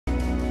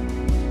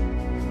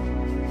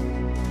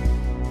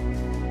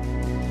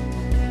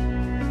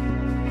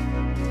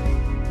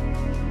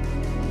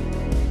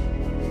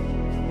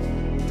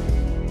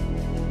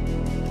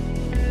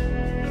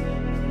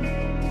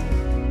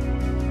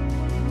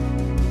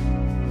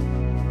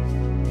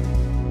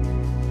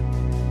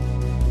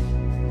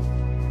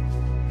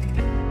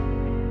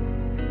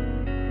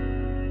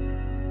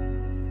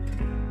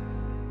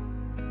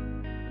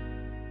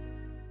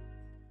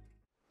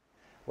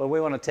we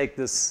want to take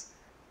this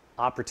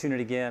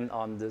opportunity again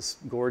on this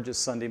gorgeous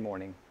Sunday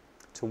morning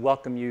to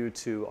welcome you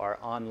to our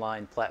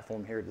online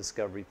platform here at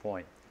Discovery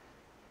Point.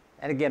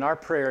 And again, our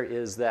prayer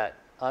is that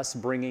us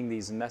bringing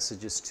these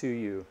messages to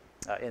you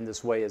in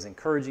this way is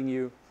encouraging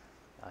you,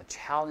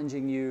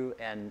 challenging you,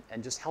 and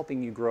just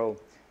helping you grow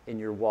in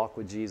your walk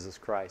with Jesus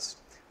Christ.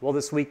 Well,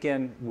 this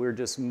weekend, we're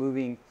just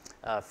moving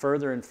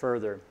further and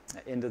further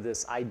into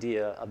this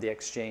idea of the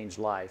exchange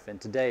life. And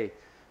today,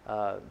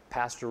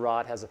 Pastor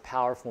Rod has a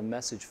powerful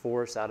message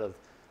for us out of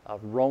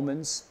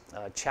Romans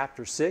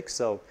chapter 6.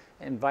 So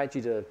I invite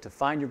you to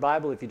find your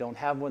Bible if you don't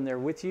have one there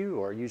with you,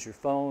 or use your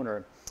phone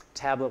or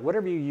tablet,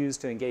 whatever you use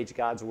to engage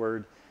God's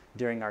Word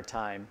during our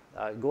time.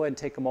 Go ahead and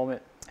take a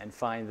moment and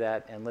find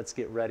that, and let's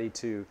get ready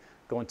to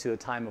go into a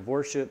time of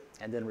worship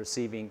and then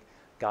receiving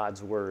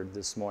God's Word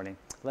this morning.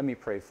 Let me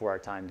pray for our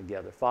time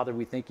together. Father,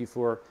 we thank you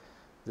for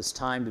this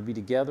time to be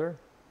together,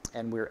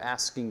 and we're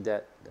asking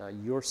that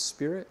your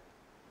Spirit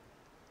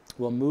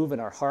will move in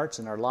our hearts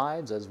and our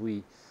lives as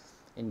we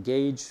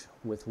engage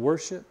with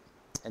worship,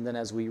 and then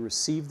as we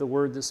receive the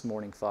Word this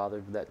morning,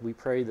 Father, that we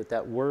pray that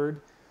that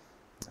Word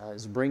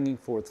is bringing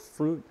forth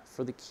fruit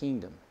for the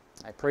kingdom.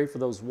 I pray for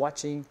those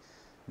watching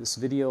this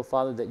video,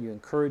 Father, that you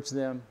encourage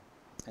them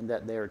and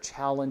that they are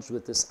challenged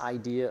with this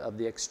idea of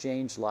the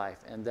exchange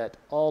life, and that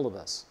all of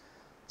us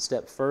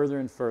step further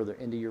and further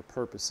into your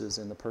purposes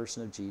in the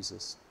person of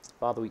Jesus.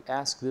 Father, we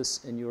ask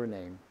this in your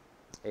name.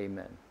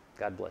 Amen.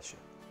 God bless you.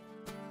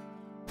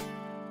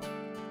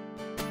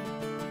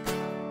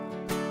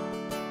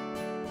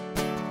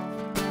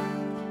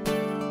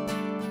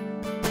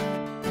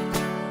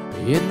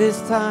 In this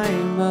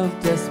time of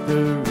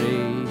desperation,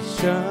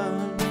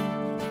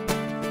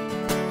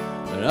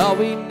 but all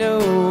we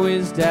know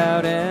is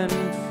doubt and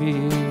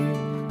fear,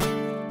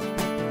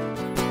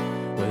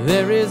 well,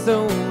 there is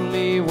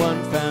only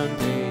one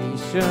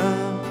foundation.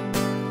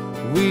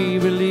 We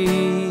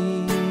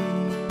believe,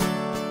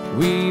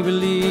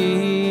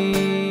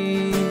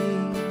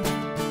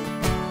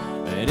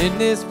 and in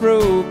this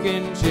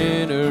broken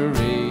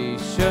generation,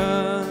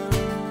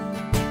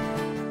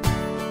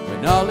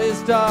 when all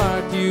is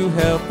dark, you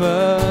help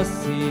us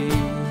see.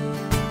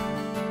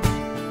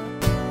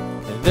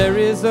 And there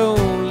is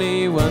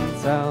only one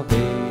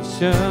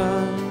salvation.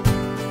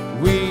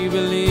 We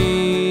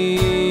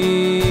believe,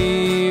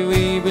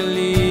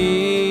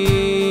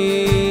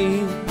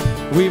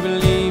 we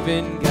believe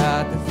in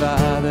God the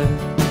Father.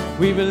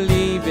 We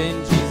believe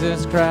in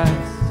Jesus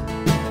Christ.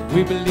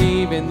 We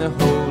believe in the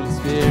Holy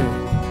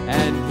Spirit,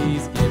 and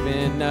He's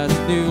given us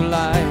new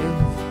life.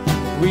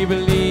 We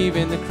believe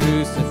in the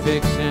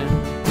crucifixion.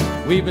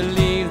 We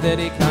believe that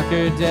He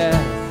conquered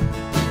death.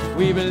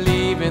 We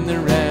believe in the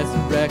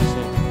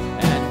resurrection,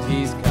 and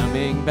He's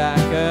coming back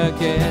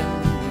again.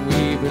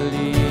 We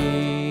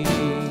believe.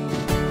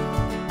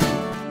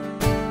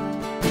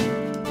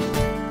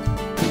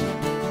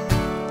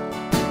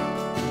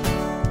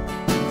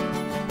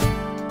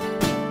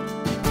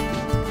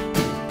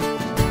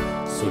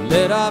 So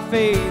let our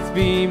faith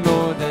be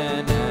more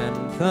than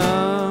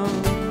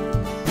anthems,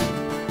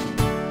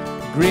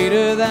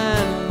 greater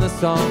than the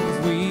songs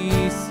we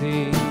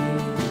sing.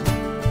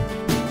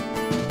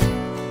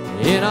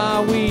 In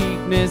our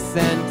weakness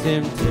and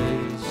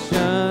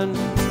temptations,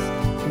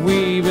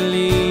 we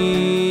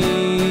believe,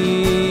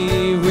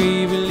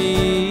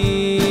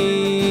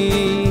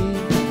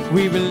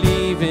 we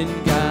believe in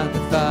God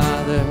the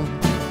Father.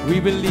 We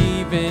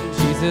believe in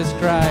Jesus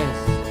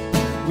Christ.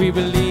 We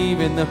believe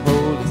in the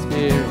Holy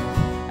Spirit,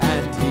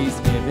 and He's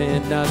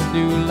given us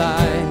new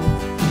life.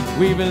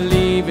 We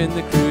believe in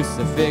the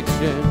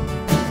crucifixion.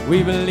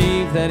 We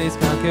believe that He's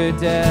conquered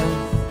death.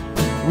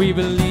 We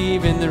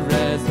believe in the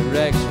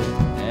resurrection,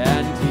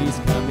 and He's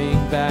coming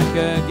back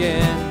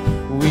again.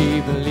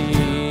 We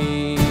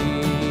believe,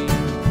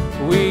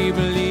 we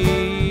believe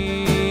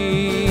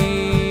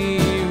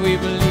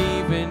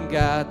in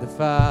God the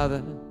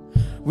Father.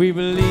 We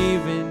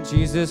believe in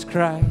Jesus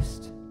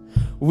Christ.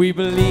 We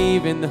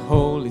believe in the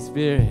Holy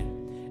Spirit,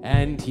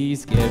 and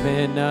He's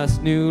given us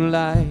new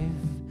life.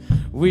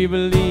 We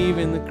believe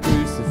in the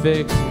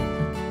crucifixion.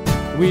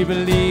 We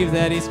believe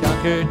that He's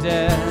conquered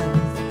death.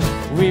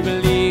 We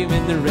believe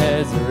in the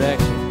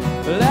resurrection,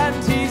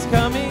 and He's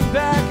coming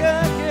back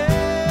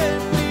again.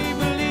 We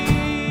believe,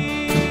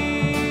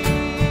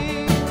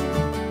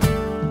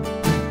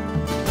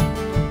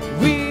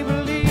 we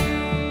believe,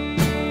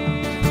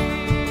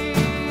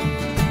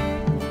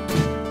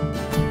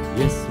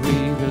 yes, we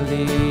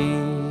believe.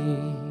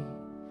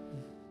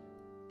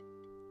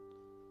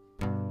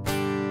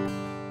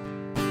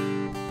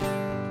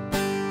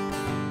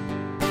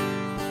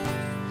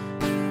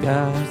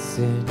 God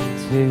sent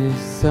His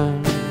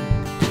Son.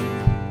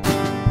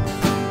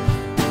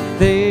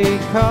 They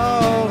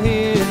call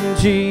Him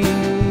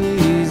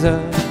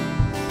Jesus.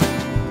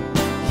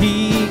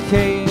 He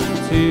came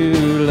to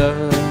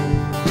love,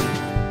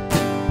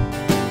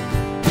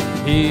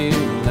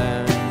 heal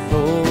and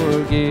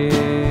forgive.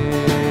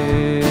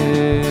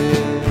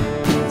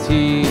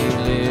 He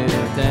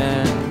lived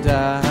and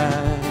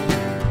died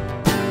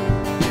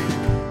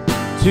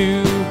to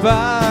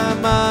buy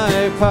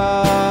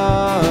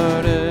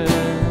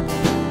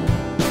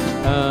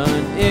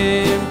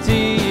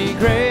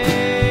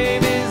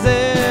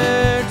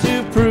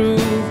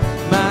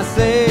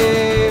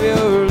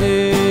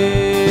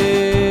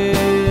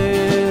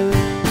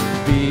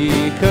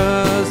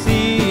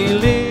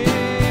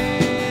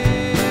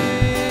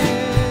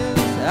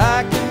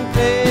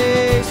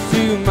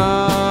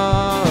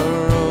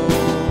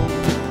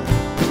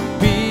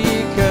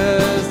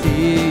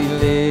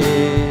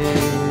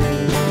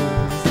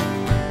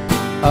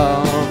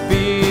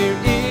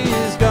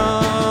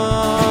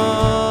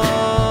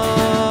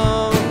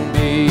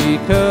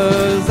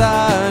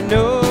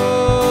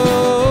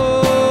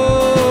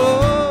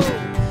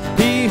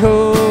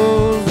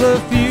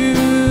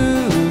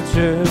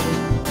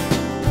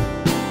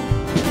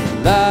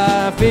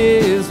Life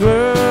is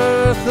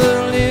worth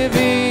the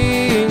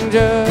living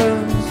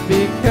just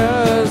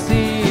because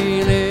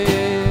He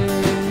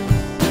lives.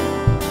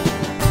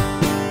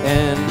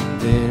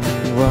 And then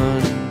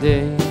one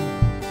day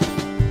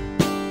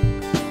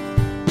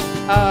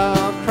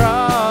I'll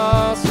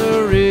cross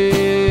a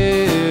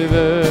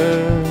river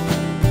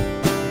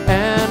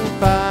and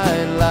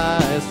fight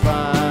life's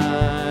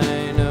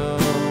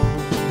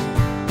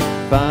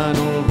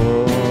final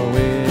war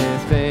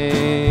with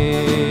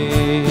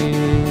fame.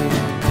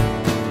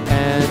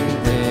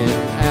 And then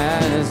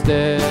as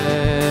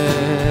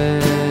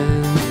death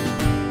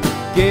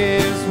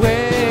gives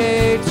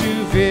way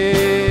to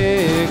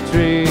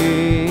victory,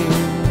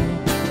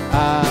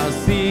 I'll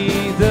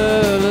see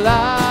the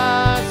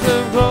lights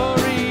of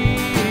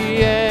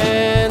glory,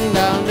 and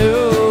I'll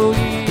know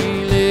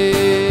He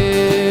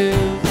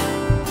lives.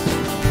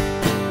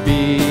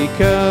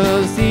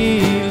 Because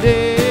He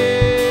lives,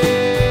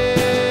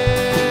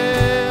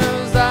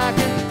 I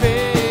can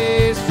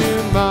face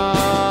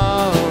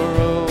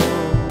tomorrow.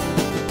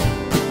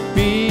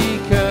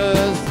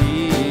 Because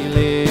He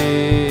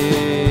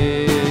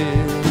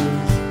lives,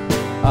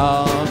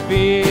 all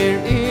fear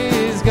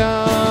is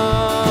gone.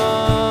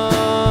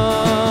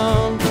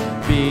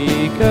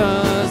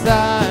 Because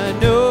I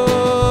know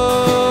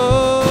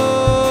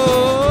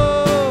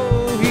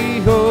He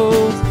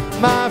holds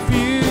my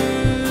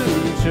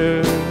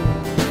future.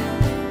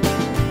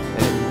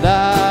 And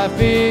life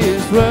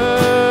is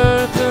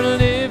worth the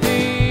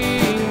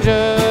living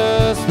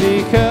just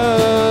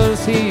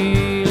because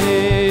He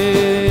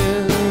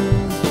lives.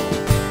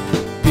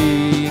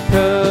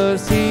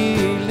 Because He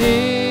lives,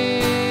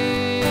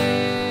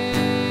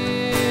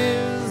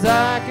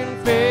 I can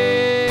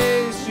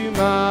face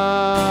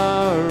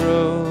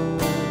tomorrow.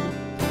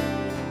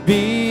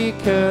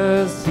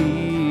 Because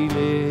He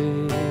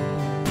lives,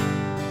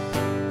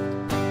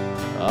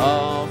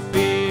 all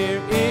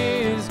fear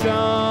is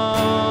gone.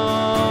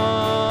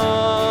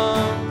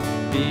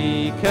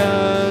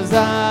 Because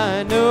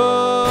I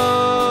know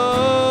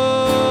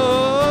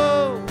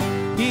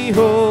He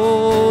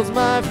holds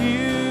my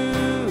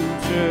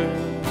future.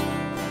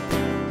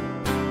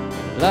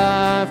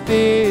 Life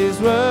is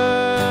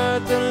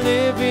worth the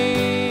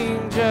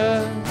living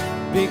just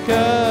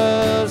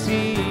because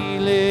He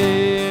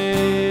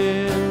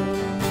lives.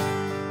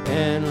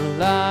 And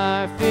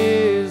life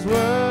is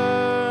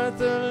worth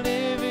the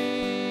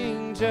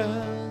living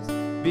just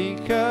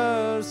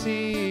because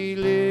He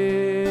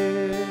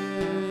lives.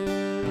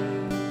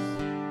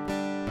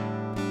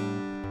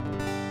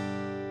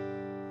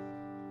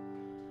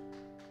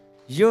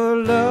 Your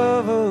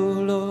love,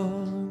 oh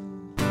Lord,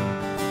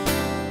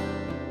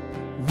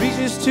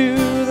 reaches to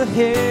the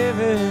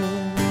heavens,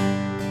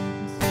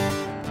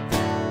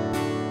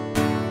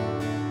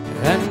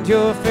 and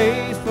Your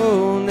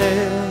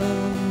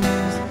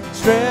faithfulness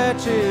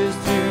stretches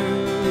to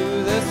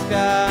the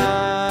sky.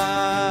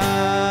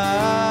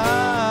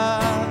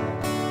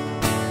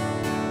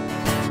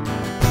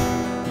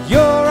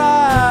 Your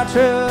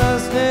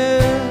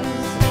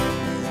righteousness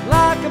is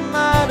like a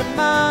mighty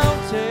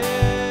mountain,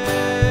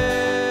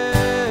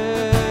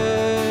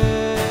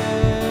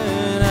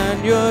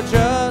 and Your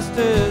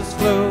justice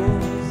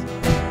flows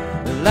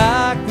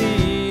like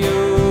the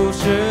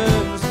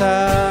ocean's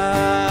tide.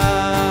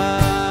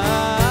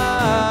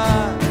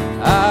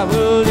 I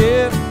will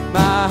lift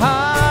my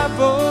high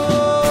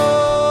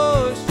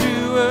voice to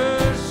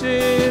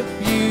worship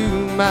You,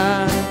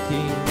 my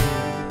King.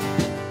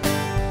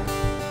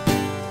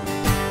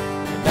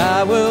 And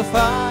I will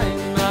find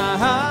my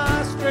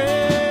high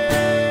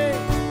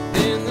strength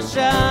in the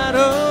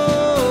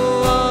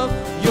shadow of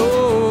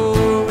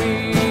Your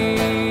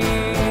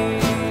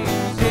wings.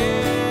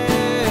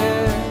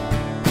 Yeah.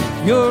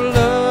 Your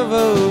love,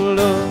 oh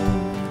Lord,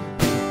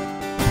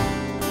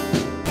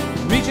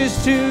 reaches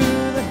to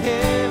the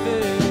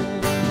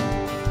heavens,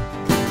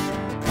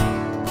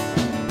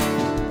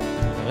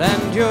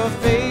 and Your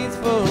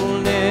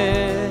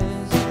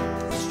faithfulness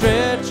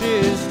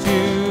stretches to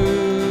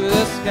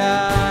the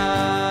sky.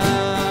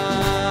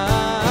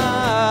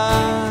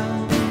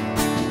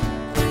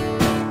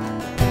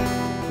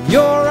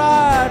 Your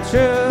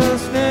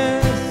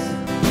righteousness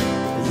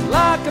is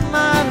like a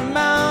mighty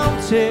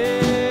mountain,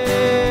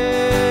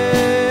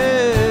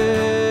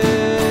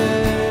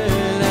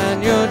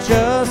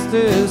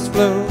 justice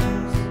flows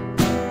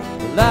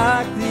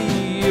like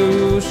the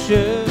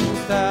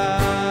ocean's tide.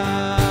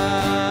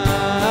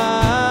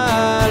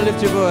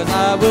 Lift your voice.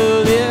 I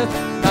will lift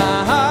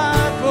my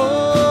high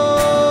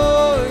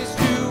voice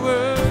to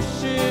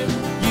worship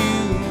You,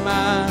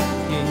 my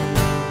King.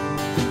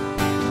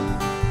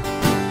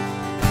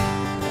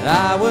 And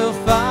I will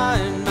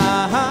find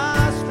my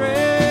high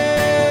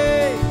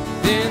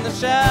strength in the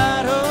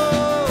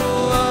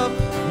shadow of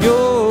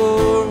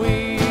Your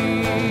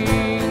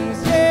wings.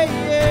 Yeah,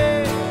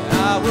 yeah.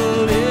 I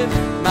will lift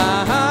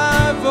my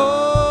high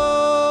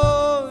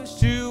voice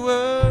to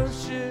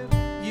worship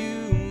You,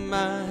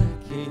 my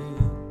King.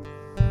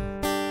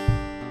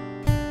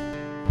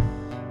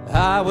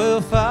 I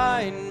will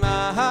find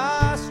my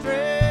high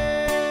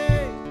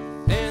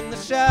strength in the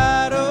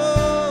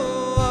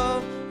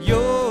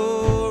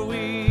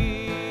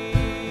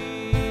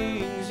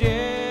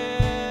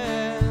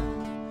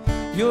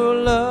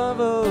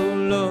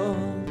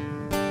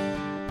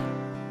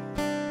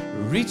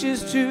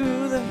reaches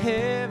to the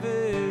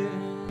heavens,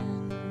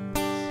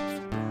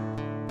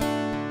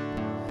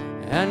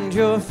 and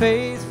your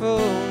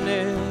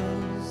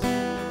faithfulness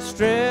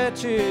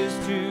stretches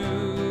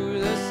to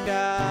the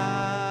sky.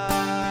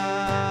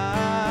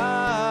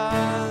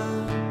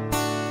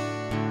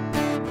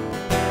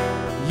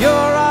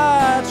 Your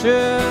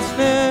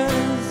righteousness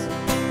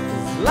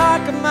is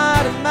like a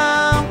mighty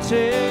mountain,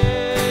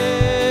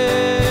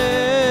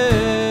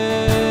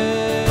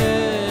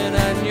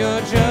 and your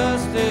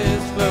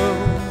justice flows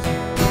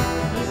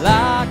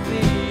like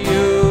the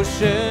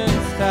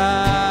ocean's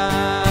tide.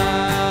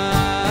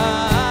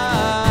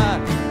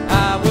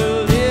 I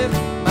will lift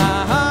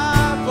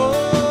my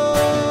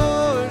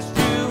voice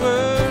to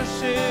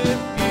worship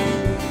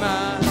you,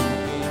 my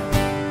King.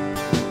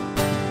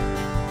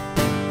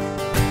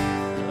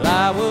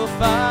 I will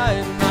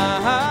find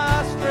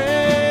my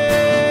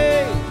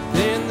strength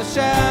in the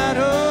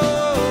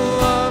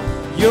shadow of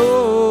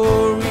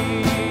your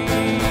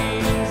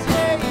wings.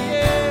 Yeah,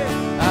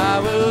 yeah. I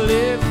will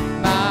lift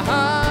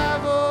my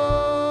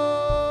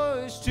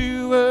voice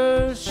to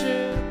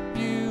worship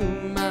you,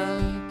 my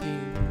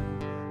King.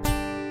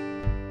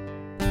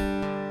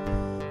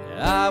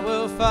 I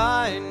will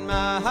find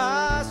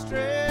my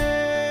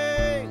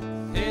strength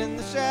in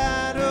the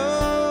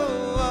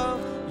shadow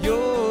of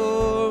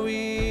your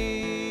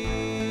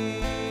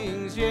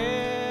wings.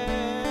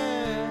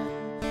 Yeah,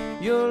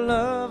 your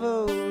love,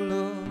 oh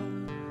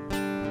Lord,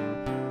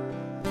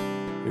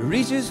 it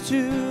reaches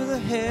to the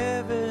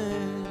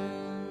heavens,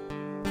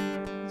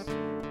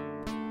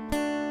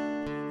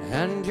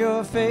 and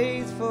your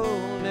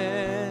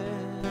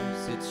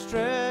faithfulness, it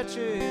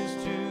stretches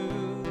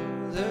to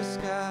the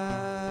sky.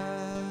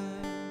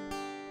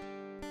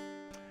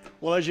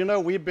 Well, as you know,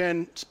 we've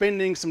been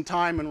spending some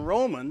time in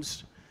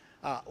Romans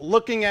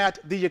looking at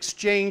the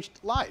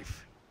exchanged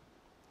life.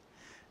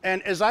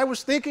 And as I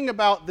was thinking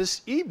about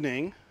this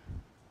evening,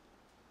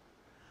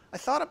 I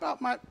thought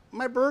about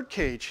my bird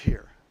cage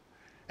here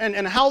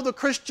and how the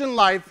Christian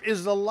life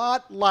is a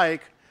lot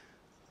like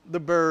the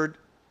bird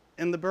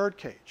in the bird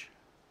cage.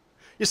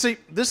 You see,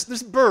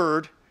 this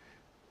bird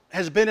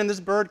has been in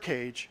this bird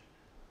cage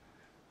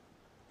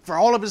for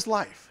all of his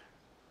life.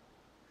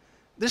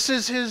 This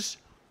is his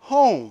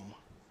home.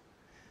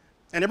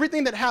 And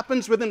everything that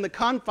happens within the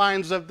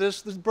confines of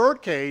this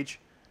bird cage,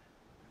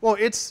 well,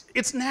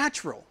 it's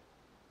natural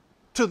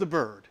to the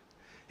bird.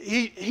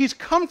 He's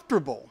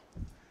comfortable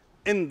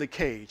in the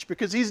cage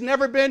because he's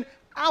never been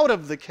out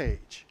of the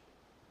cage.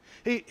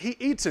 He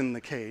eats in the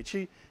cage.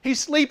 He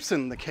sleeps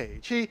in the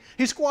cage. He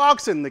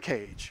squawks in the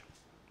cage.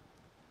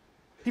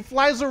 He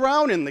flies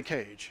around in the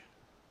cage.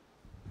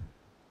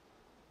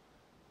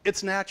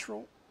 It's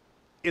natural,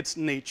 it's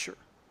nature,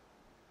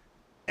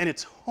 and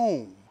it's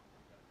home.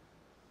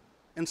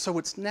 And so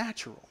it's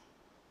natural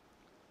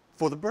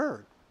for the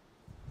bird.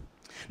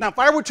 Now, if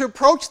I were to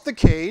approach the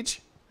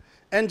cage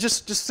and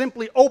just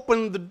simply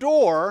open the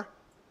door,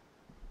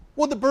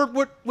 well, the bird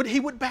would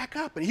back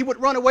up and he would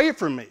run away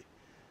from me.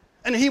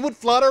 And he would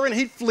flutter and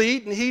he'd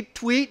fleet and he'd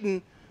tweet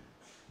and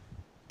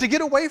to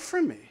get away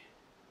from me.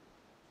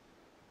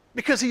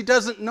 Because he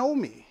doesn't know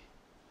me,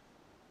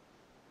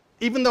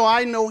 even though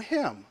I know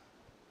him.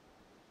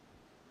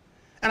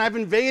 And I've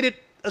invaded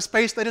a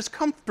space that is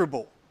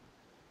comfortable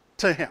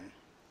to him.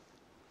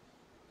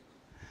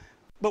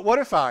 But what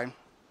if I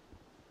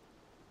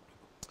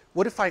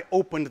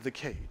opened the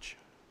cage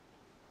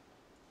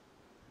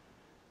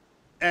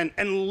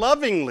and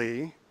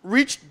lovingly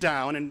reached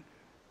down and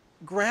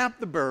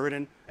grabbed the bird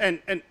and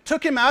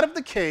took him out of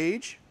the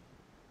cage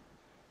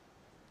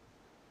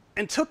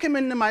and took him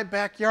into my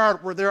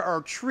backyard where there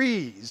are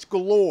trees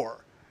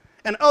galore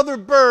and other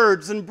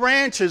birds and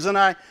branches, and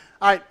I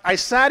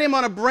sat him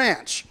on a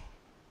branch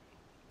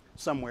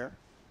somewhere.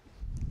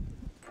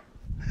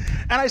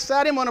 And I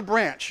sat him on a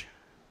branch,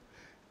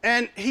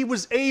 and he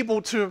was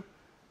able to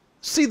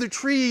see the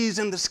trees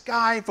and the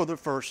sky for the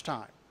first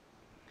time.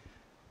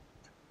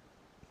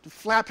 To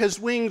flap his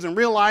wings and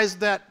realize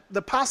that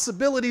the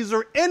possibilities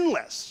are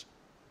endless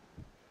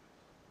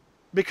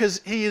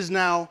because he is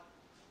now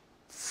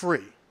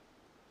free.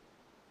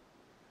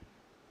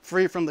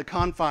 Free from the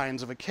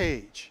confines of a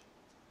cage.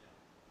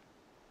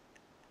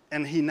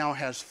 And he now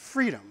has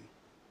freedom.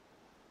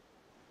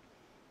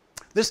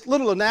 This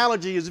little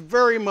analogy is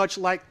very much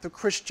like the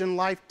Christian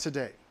life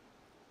today.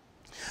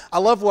 I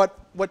love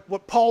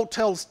what Paul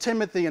tells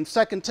Timothy in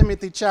 2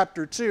 Timothy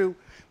chapter 2,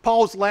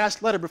 Paul's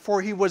last letter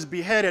before he was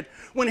beheaded,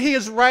 when he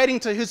is writing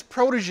to his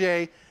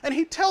protege, and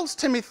he tells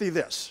Timothy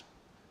this.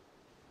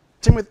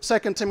 2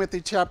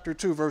 Timothy chapter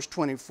 2, verse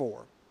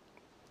 24.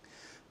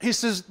 He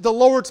says, "The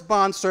Lord's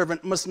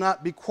bondservant must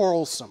not be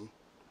quarrelsome,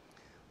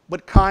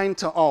 but kind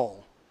to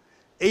all,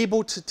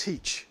 able to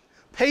teach,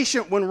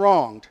 patient when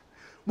wronged,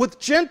 with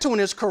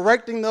gentleness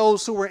correcting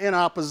those who are in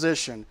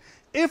opposition,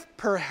 if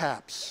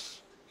perhaps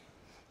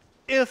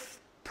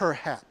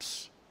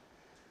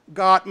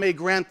God may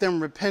grant them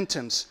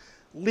repentance,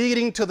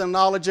 leading to the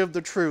knowledge of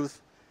the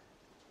truth,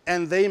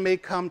 and they may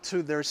come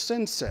to their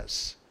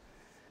senses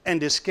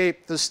and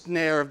escape the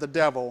snare of the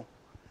devil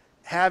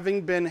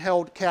having been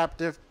held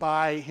captive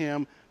by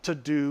him to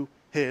do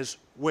his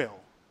will.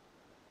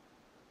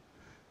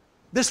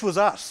 This was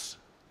us,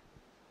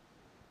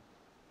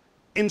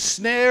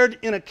 ensnared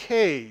in a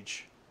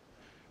cage,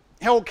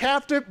 held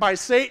captive by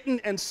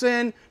Satan and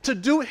sin to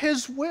do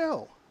his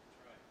will.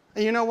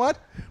 And you know what?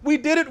 We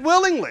did it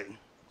willingly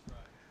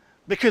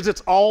because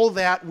it's all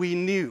that we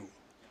knew.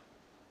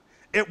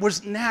 It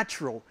was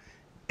natural.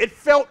 It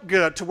felt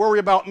good to worry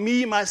about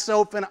me,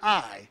 myself, and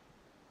I.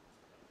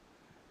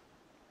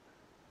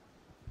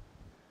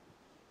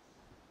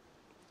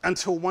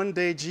 Until one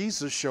day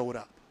Jesus showed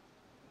up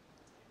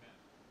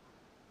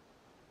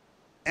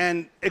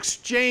and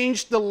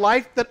exchanged the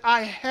life that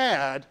I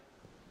had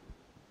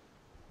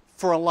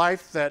for a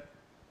life that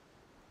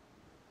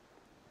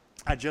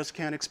I just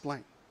can't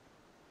explain.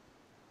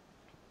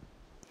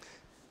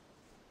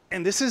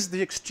 And this is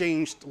the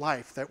exchanged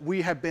life that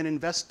we have been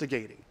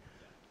investigating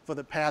for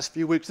the past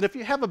few weeks. And if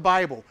you have a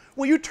Bible,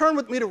 will you turn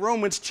with me to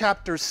Romans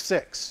chapter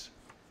 6?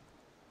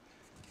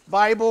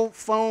 Bible,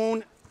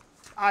 phone,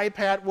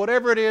 iPad,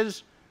 whatever it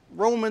is,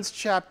 Romans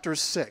chapter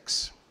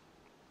 6,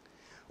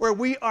 where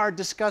we are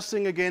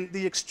discussing again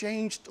the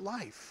exchanged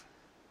life.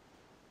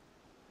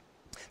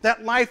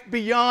 That life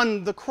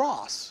beyond the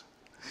cross.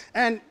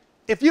 And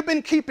if you've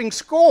been keeping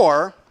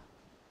score,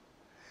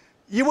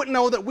 you would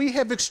know that we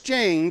have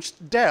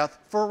exchanged death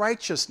for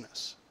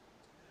righteousness.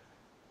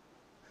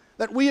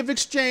 That we have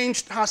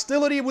exchanged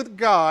hostility with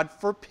God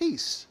for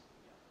peace.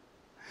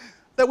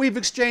 That we've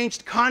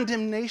exchanged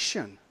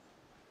condemnation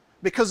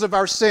because of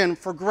our sin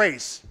for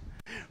grace.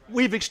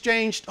 We've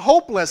exchanged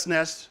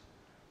hopelessness,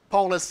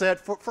 Paul has said,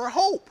 for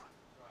hope.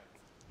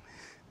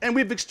 And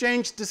we've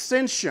exchanged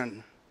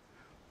dissension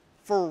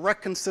for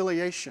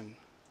reconciliation.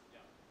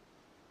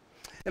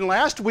 And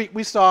last week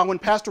we saw when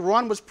Pastor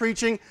Ron was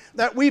preaching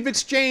that we've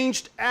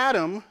exchanged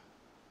Adam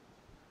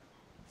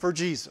for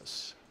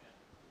Jesus.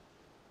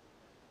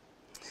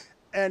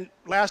 And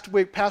last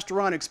week Pastor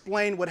Ron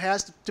explained what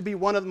has to be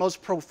one of the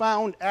most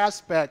profound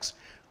aspects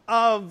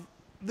of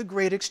the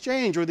great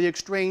exchange or the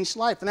exchanged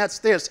life. And that's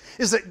this,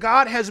 is that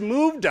God has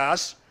moved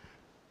us,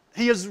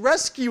 He has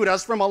rescued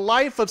us from a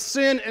life of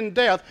sin and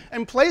death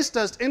and placed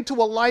us into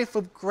a life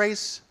of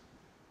grace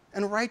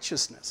and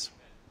righteousness.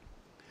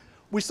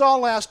 We saw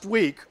last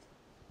week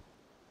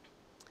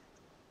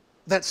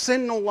that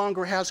sin no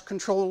longer has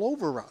control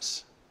over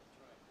us.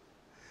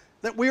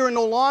 That we are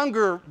no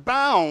longer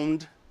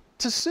bound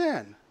to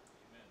sin.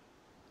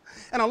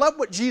 And I love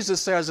what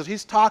Jesus says as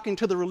He's talking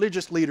to the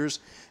religious leaders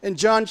in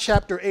John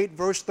chapter 8,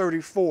 verse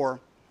 34,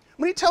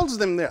 when He tells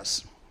them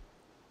this.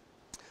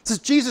 It says,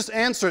 Jesus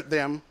answered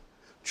them,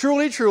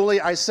 "Truly, truly,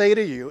 I say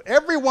to you,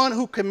 everyone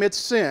who commits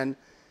sin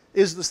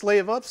is the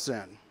slave of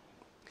sin.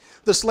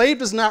 The slave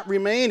does not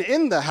remain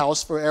in the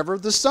house forever.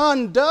 The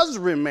Son does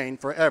remain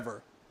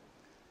forever.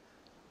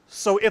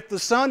 So if the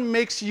Son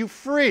makes you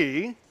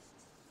free,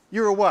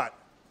 you're what?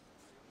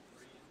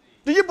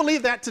 Do you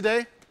believe that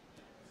today?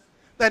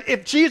 That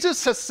if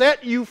Jesus has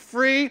set you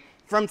free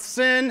from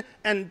sin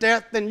and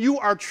death, then you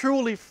are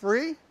truly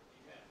free?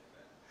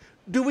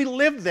 Do we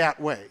live that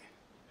way?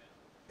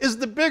 Is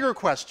the bigger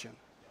question.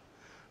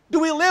 Do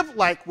we live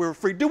like we're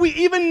free? Do we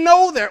even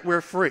know that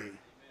we're free?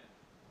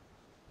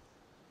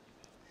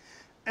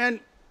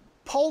 And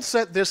Paul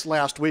said this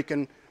last week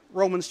in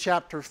Romans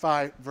chapter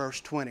 5,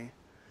 verse 20.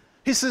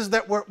 He says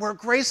that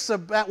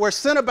where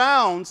sin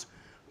abounds,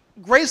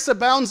 grace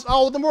abounds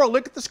all the more.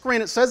 Look at the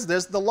screen. It says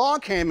this. The law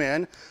came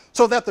in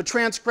so that the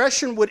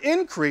transgression would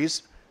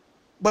increase,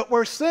 but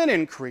where sin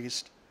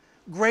increased,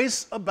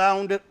 grace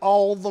abounded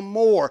all the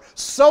more.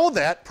 So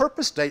that,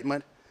 purpose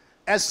statement,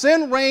 as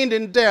sin reigned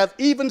in death,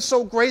 even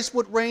so grace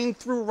would reign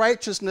through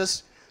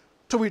righteousness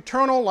to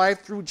eternal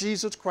life through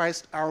Jesus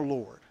Christ our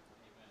Lord.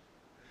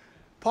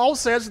 Paul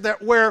says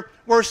that where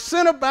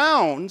sin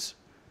abounds,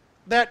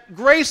 that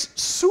grace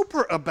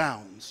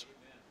superabounds.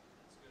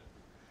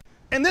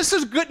 And this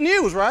is good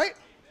news, right?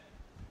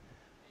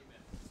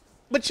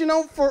 But you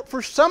know,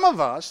 for some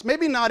of us,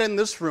 maybe not in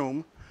this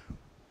room,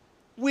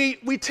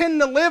 we tend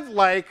to live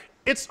like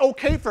it's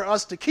okay for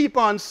us to keep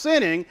on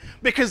sinning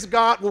because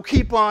God will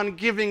keep on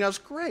giving us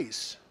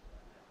grace.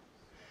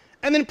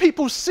 And then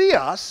people see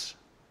us,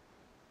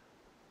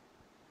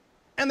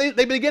 and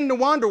they begin to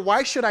wonder,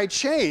 why should I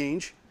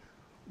change?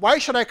 Why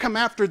should I come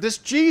after this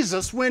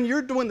Jesus when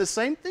you're doing the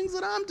same things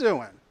that I'm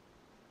doing?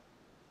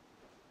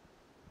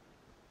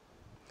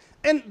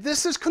 And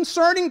this is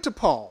concerning to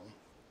Paul.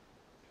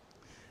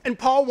 And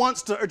Paul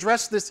wants to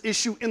address this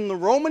issue in the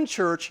Roman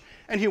church,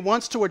 and he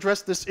wants to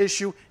address this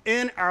issue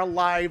in our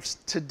lives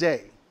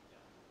today.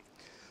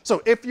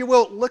 So if you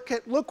will,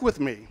 look with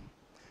me.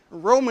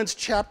 Romans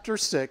chapter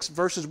 6,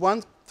 verses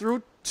 1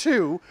 through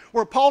 2,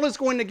 where Paul is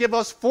going to give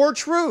us 4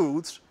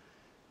 truths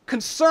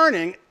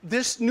concerning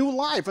this new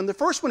life. And the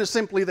first one is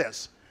simply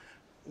this.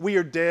 We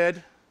are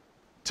dead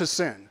to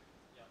sin.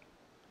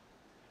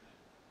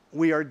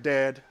 We are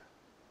dead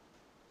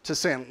to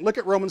sin. Look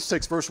at Romans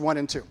 6, verse 1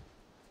 and 2.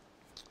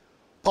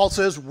 Paul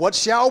says, what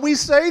shall we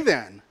say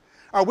then?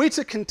 Are we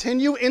to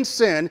continue in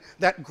sin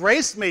that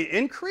grace may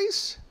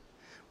increase?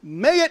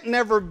 May it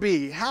never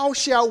be. How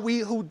shall we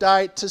who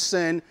died to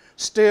sin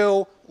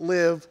still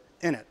live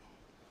in it?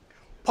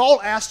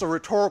 Paul asked a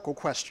rhetorical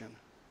question.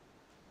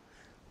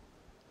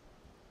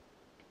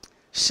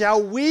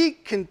 Shall we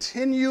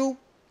continue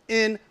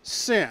in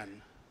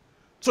sin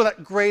so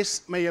that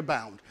grace may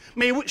abound?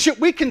 Should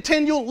we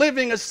continue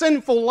living a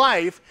sinful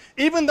life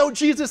even though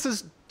Jesus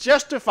has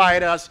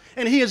justified us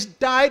and he has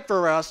died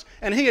for us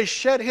and he has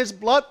shed his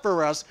blood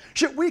for us?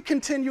 Should we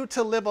continue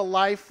to live a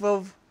life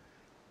of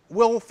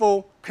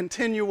willful,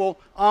 continual,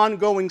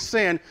 ongoing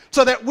sin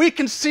so that we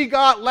can see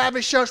God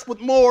lavish us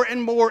with more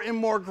and more and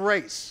more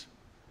grace?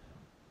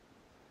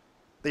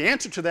 The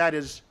answer to that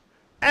is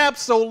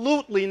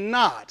absolutely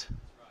not.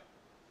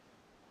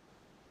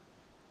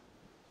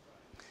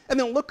 And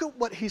then look at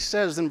what he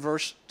says in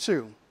verse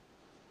 2.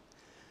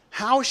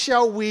 How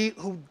shall we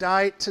who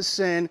died to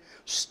sin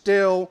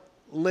still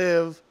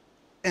live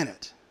in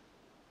it?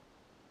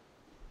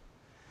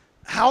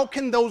 How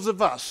can those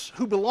of us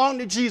who belong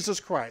to Jesus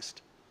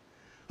Christ,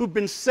 who've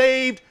been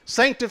saved,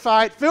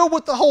 sanctified, filled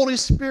with the Holy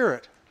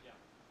Spirit,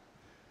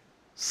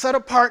 set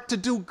apart to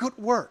do good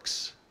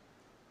works,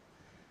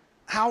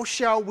 how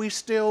shall we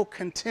still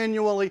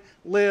continually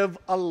live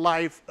a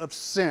life of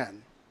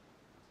sin?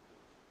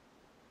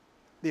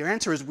 The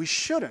answer is we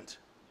shouldn't.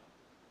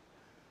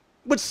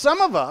 But some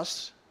of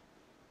us,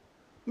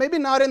 maybe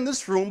not in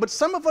this room, but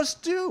some of us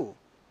do.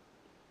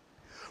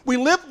 We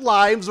live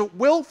lives of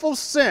willful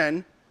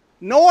sin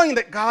knowing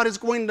that God is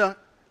going to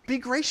be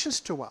gracious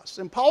to us.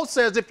 And Paul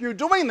says if you're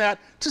doing that,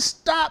 to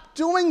stop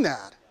doing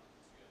that.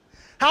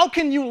 How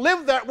can you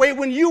live that way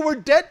when you were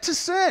dead to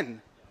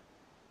sin?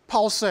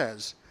 Paul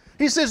says.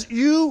 He says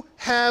you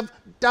have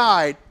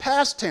died,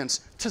 past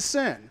tense, to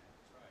sin.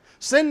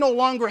 Sin no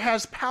longer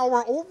has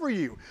power over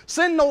you.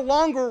 Sin no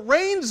longer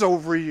reigns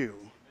over you.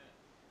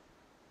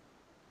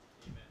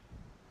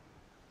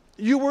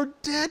 You were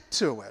dead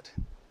to it.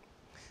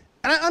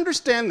 And I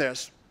understand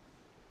this,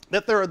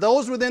 that there are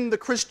those within the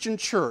Christian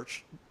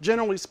church,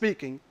 generally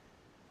speaking,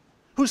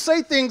 who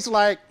say things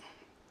like,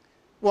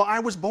 well, I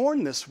was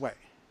born this way.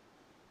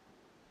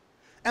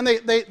 And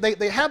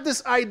they have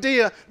this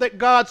idea that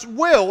God's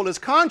will is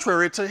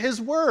contrary to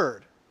his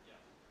word.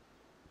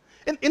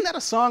 Isn't that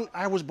a song,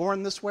 I Was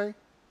Born This Way?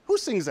 Who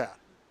sings that?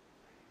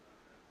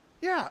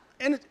 Yeah,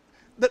 and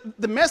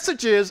the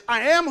message is,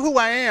 I am who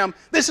I am,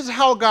 this is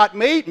how God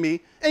made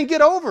me, and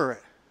get over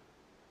it.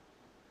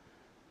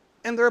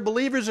 And there are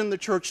believers in the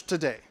church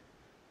today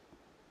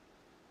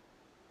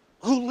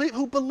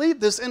who believe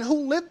this and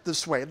who live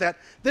this way, that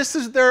this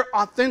is their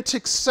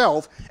authentic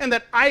self, and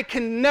that I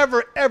can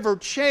never, ever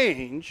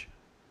change.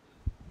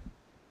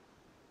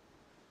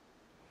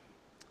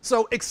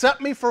 So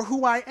accept me for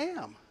who I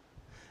am.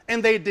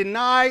 And they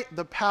deny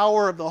the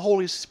power of the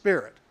Holy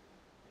Spirit,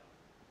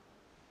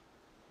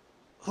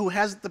 who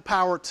has the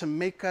power to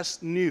make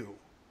us new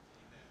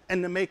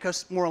and to make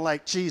us more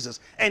like Jesus.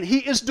 And he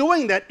is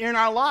doing that in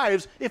our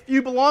lives if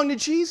you belong to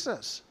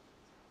Jesus.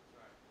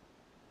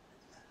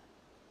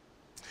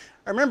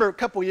 I remember a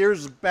couple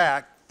years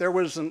back, there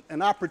was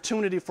an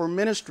opportunity for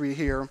ministry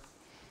here.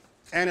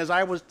 And as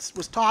I was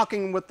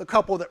talking with the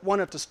couple that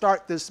wanted to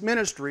start this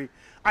ministry,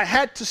 I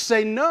had to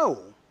say no.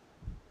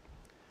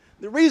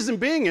 The reason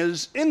being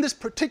is, in this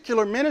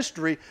particular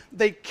ministry,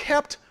 they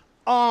kept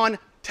on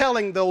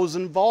telling those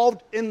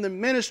involved in the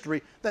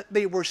ministry that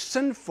they were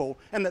sinful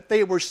and that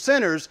they were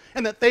sinners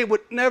and that they would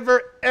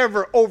never,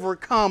 ever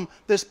overcome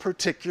this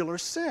particular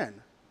sin.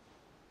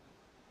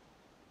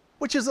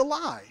 Which is a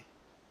lie.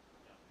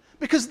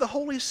 Because the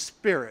Holy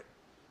Spirit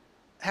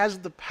has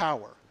the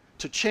power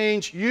to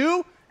change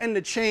you and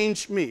to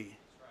change me.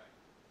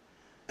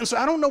 And so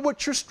I don't know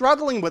what you're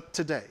struggling with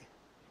today.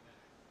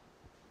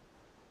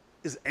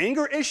 Is it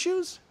anger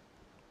issues?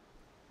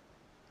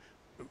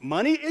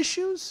 Money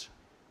issues?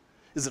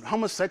 Is it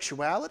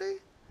homosexuality?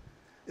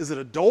 Is it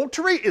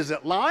adultery? Is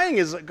it lying?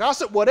 Is it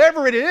gossip?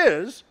 Whatever it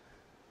is,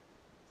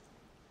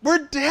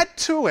 we're dead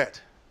to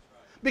it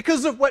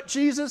because of what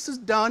Jesus has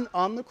done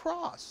on the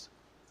cross.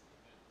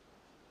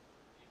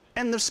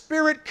 And the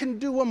Spirit can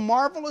do a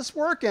marvelous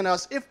work in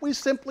us if we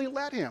simply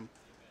let him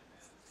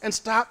and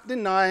stop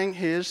denying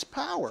his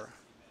power.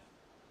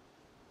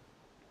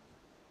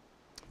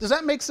 Does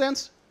that make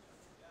sense?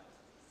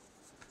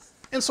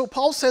 And so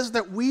Paul says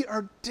that we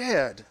are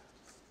dead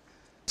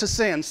to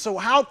sin. So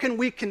how can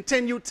we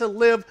continue to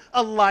live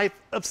a life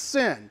of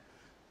sin?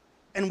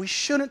 And we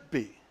shouldn't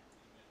be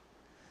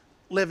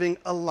living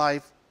a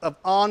life of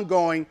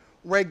ongoing,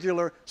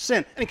 regular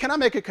sin. And can I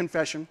make a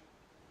confession?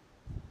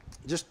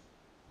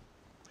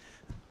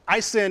 I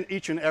sin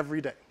each and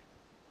every day.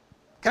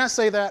 Can I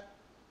say that?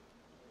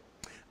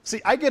 See,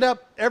 I get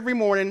up every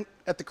morning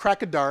at the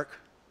crack of dark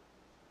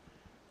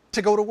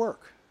to go to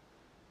work.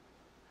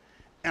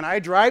 And I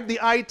drive the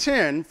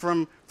I-10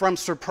 from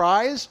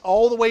Surprise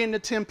all the way into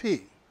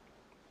Tempe.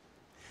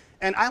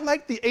 And I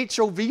like the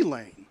HOV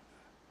lane,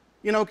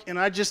 you know, and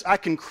I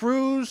can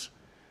cruise.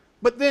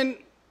 But then,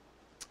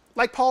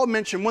 like Paul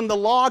mentioned, when the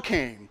law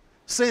came,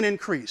 sin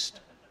increased.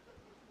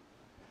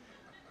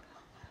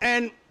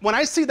 And when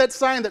I see that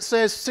sign that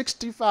says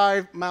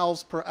 65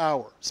 miles per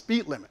hour,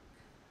 speed limit,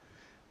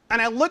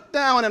 and I look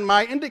down and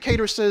my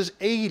indicator says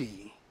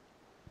 80,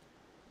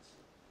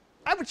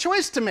 I have a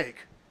choice to make.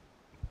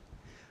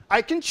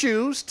 I can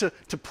choose to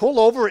pull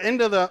over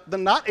into the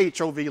not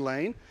HOV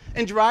lane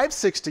and drive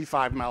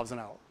 65 miles an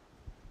hour.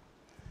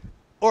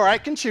 Or I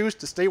can choose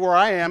to stay where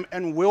I am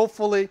and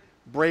willfully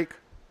break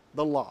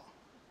the law.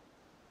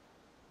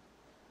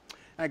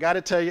 And I got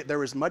to tell you,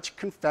 there is much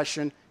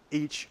confession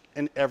each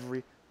and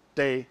every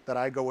day that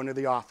I go into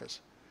the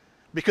office,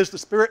 because the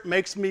Spirit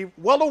makes me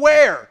well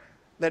aware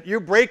that you're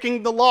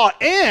breaking the law,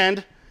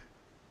 and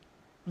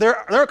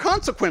there are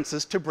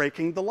consequences to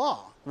breaking the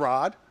law.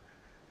 Rod,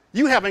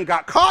 you haven't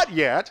got caught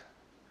yet,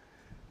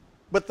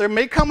 but there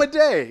may come a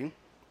day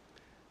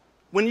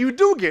when you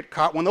do get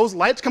caught, when those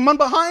lights come on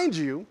behind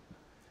you,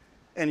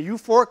 and you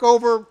fork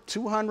over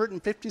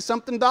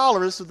 $250-something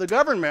to the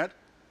government.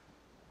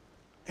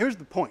 Here's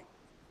the point.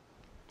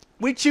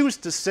 We choose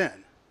to sin.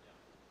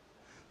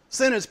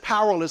 Sin is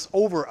powerless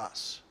over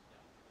us.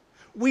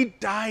 We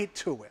die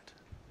to it.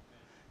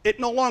 It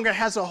no longer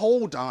has a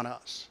hold on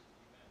us.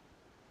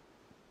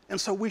 And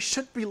so we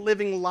should be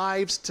living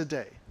lives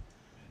today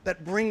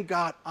that bring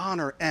God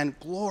honor and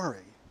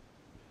glory.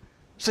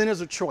 Sin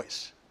is a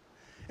choice.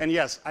 And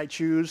yes, I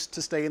choose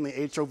to stay in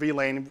the HOV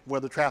lane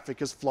where the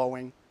traffic is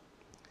flowing.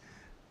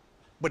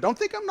 But don't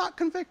think I'm not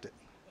convicted.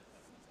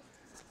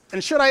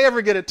 And should I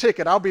ever get a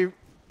ticket, I'll be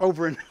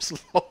over in this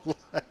low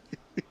light.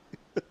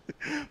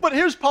 But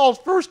here's Paul's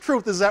first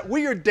truth, is that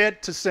we are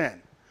dead to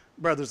sin,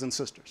 brothers and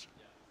sisters.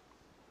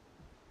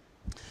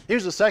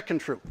 Here's the second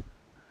truth.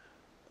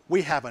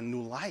 We have a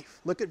new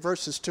life. Look at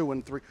verses 2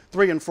 and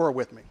 3 and 4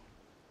 with me.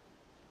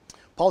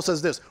 Paul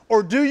says this,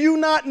 "Or do you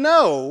not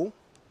know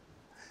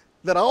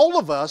that all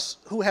of us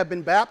who have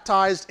been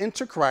baptized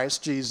into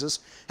Christ Jesus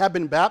have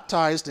been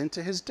baptized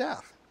into his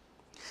death?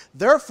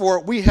 Therefore,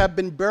 we have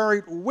been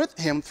buried with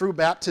him through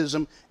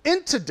baptism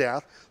into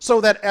death, so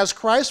that as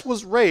Christ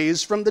was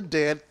raised from the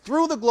dead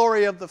through the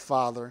glory of the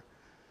Father,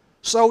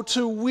 so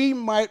too we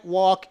might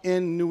walk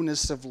in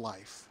newness of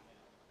life."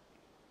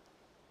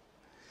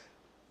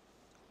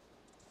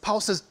 Paul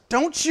says,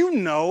 don't you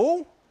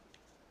know?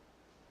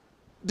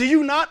 Do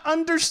you not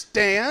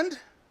understand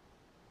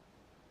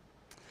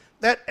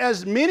that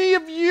as many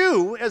of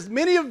you, as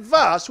many of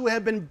us who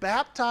have been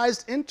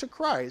baptized into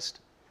Christ,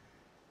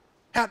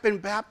 have been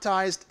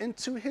baptized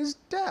into his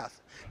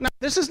death? Now,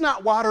 this is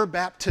not water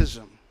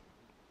baptism,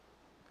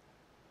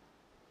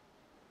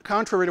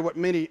 contrary to what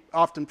many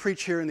often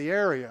preach here in the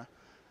area.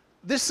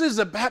 This is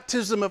a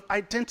baptism of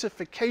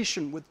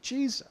identification with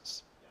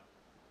Jesus.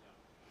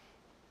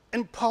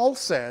 And Paul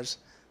says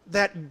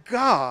that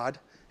God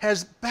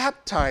has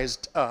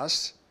baptized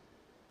us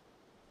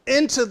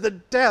into the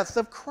death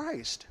of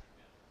Christ.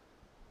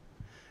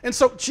 And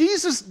so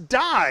Jesus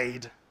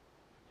died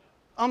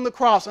on the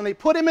cross, and they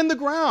put him in the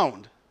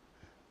ground.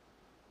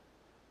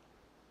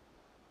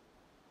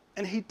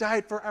 And he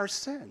died for our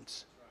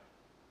sins.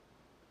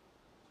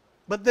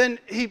 But then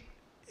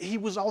he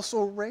was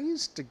also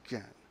raised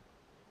again.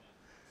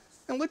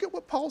 And look at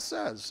what Paul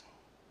says.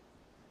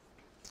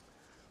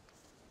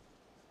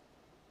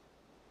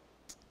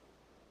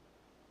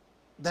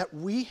 That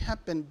we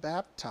have been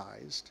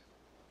baptized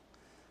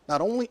not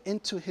only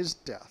into his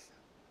death.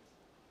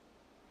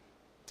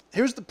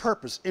 Here's the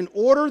purpose. In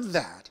order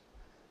that,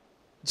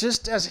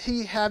 just as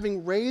he,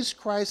 having raised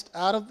Christ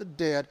out of the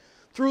dead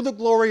through the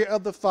glory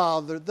of the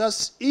Father,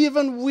 thus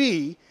even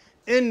we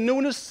in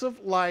newness of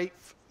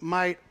life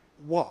might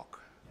walk.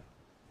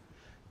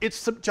 It's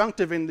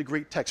subjunctive in the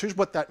Greek text. Here's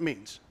what that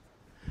means.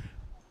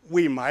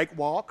 We might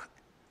walk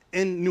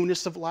in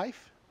newness of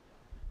life,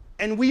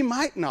 and we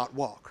might not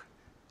walk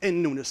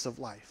in newness of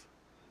life.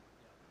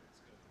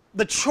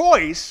 The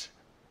choice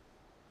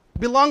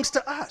belongs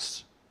to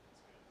us.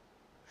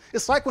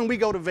 It's like when we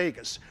go to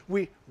Vegas.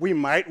 We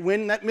might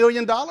win that $1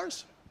 million,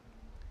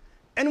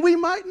 and we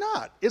might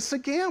not. It's a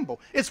gamble.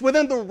 It's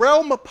within the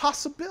realm of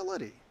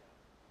possibility.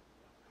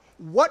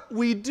 What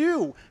we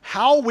do,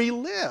 how we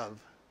live.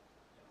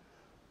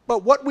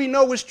 But what we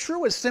know is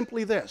true is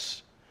simply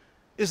this,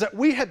 is that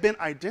we have been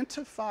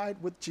identified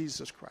with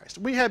Jesus Christ.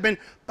 We have been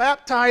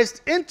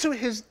baptized into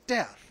his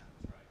death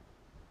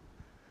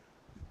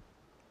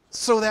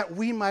so that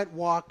we might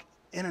walk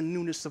in a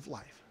newness of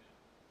life.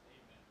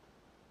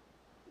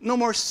 No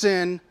more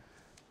sin,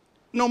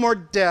 no more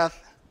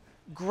death,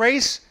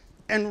 grace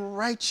and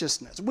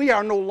righteousness. We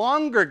are no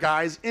longer,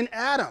 guys, in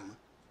Adam.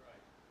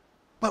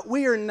 But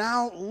we are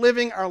now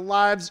living our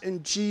lives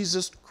in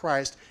Jesus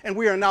Christ, and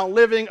we are now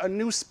living a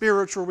new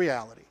spiritual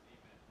reality.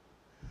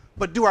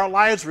 But do our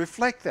lives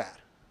reflect that?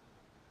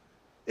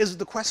 Is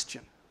the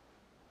question.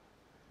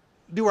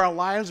 Do our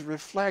lives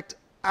reflect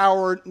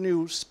our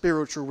new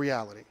spiritual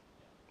reality?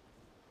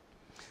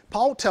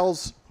 Paul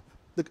tells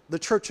the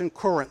church in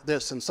Corinth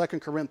this in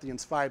 2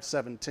 Corinthians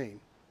 5:17.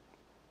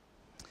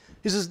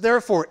 He says,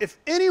 "Therefore, if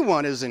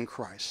anyone is in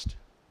Christ,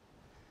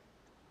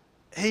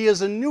 he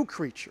is a new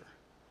creature.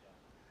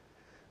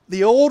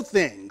 The old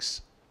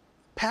things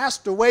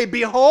passed away.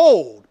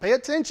 Behold, pay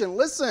attention,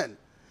 listen,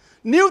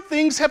 new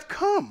things have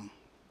come.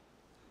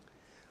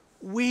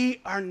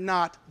 We are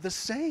not the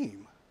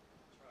same.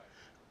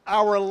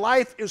 Our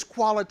life is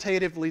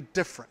qualitatively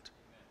different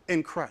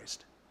in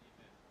Christ.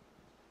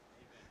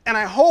 And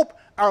I hope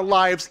our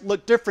lives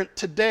look different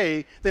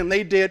today than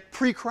they did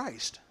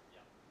pre-Christ.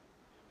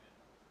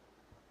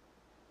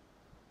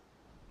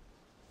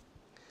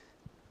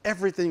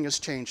 Everything has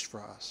changed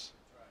for us.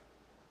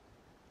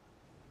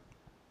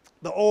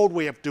 The old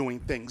way of doing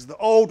things, the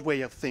old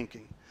way of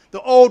thinking,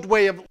 the old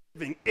way of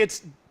living,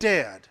 it's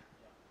dead.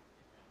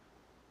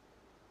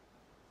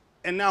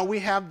 And now we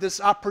have this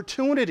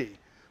opportunity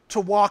to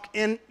walk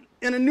in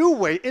a new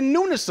way, in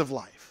newness of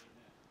life.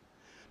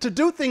 To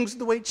do things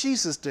the way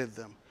Jesus did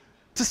them.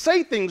 To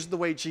say things the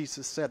way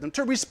Jesus said them.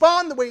 To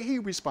respond the way he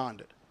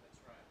responded.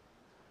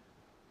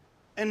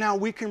 And now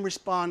we can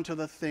respond to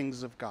the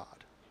things of God.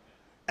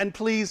 And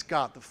please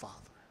God the Father.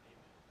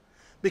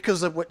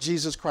 Because of what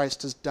Jesus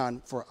Christ has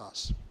done for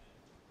us.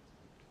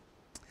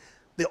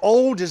 The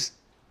old is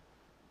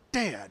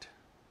dead.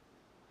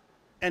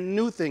 And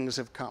new things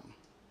have come.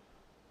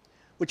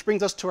 Which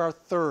brings us to our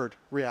third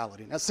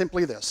reality. That's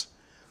simply this.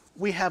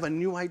 We have a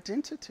new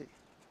identity.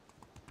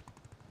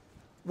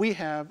 We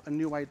have a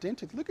new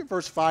identity. Look at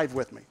verse 5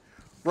 with me.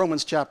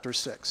 Romans chapter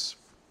 6.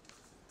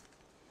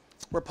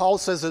 Where Paul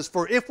says this,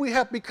 for if we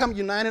have become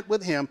united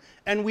with him,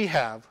 and we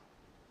have,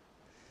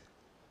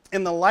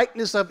 in the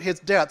likeness of his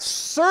death,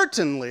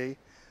 certainly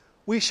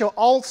we shall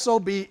also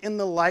be in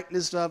the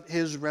likeness of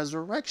his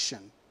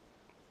resurrection.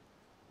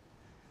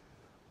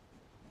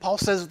 Paul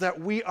says that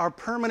we are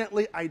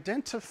permanently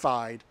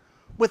identified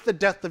with the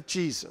death of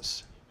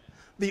Jesus.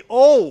 The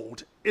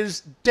old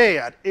is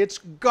dead. It's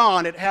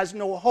gone. It has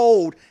no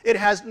hold. It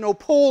has no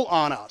pull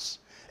on us.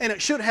 And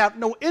it should have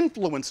no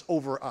influence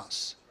over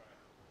us,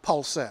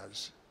 Paul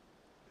says.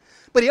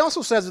 But he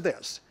also says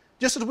this,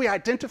 just as we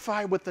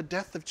identify with the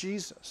death of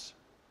Jesus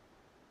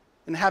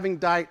and having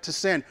died to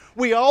sin,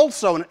 we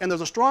also, and there's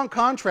a strong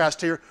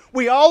contrast here,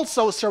 we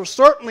also shall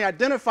certainly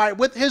identify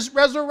with his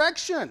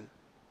resurrection.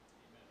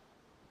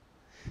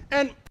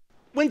 And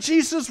when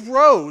Jesus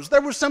rose,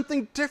 there was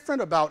something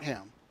different about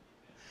him.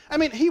 I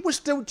mean, he was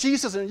still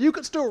Jesus, and you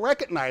could still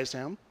recognize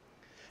him.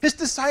 His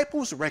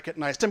disciples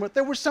recognized him, but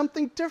there was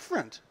something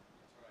different.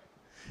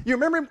 You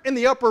remember in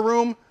the upper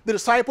room, the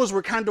disciples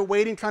were kind of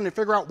waiting, trying to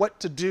figure out what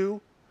to do.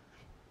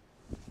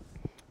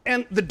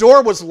 And the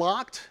door was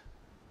locked.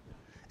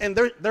 And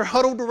they're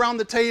huddled around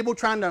the table,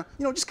 trying to,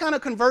 just kind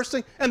of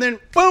conversing. And then,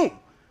 boom,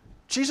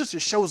 Jesus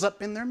just shows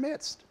up in their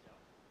midst.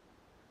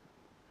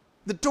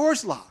 The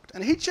door's locked,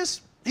 and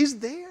he's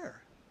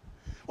there.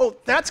 Well,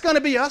 that's going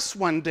to be us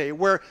one day,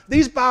 where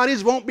these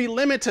bodies won't be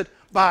limited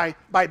by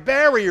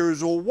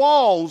barriers or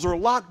walls or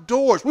locked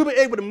doors. We'll be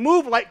able to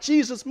move like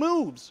Jesus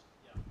moves.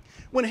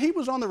 When he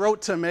was on the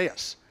road to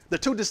Emmaus, the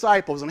two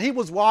disciples, and he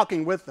was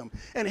walking with them,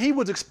 and he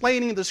was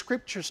explaining the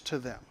scriptures to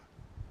them.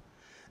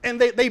 And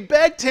they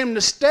begged him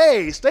to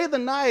stay the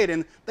night,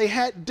 and they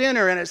had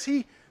dinner, and as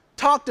he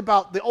talked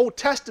about the Old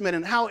Testament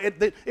and how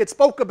it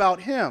spoke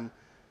about him,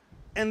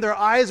 and their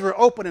eyes were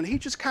open, and he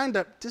just kind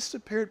of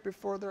disappeared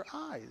before their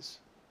eyes.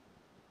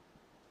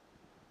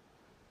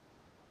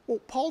 Well,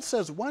 Paul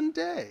says one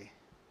day,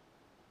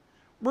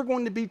 we're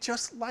going to be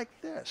just like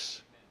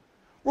this.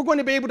 We're going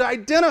to be able to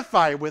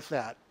identify with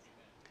that,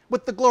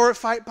 with the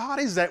glorified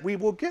bodies that we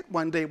will get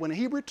one day when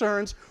he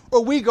returns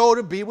or we go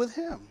to be with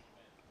him.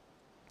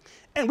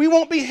 And we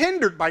won't be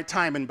hindered by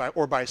time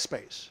or by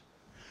space.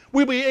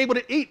 We'll be able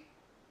to eat,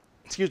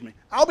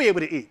 I'll be able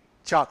to eat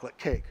chocolate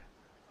cake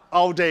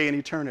all day in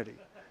eternity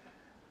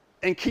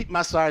and keep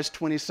my size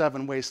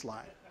 27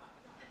 waistline.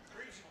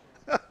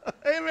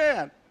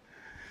 Amen.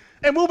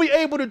 And we'll be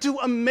able to do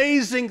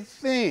amazing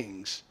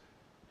things.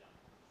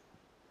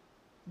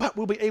 But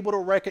we'll be able to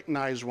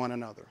recognize one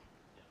another.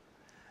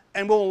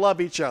 And we'll love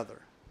each other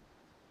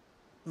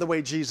the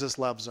way Jesus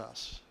loves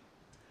us.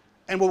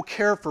 And we'll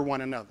care for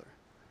one another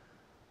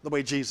the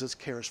way Jesus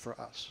cares for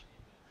us.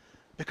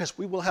 Because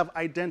we will have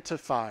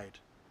identified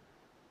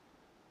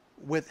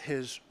with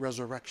his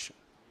resurrection.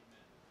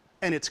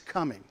 And it's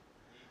coming.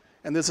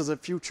 And this is a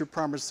future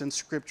promise in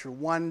Scripture.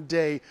 One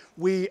day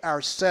we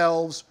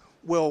ourselves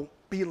will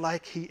be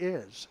like he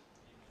is.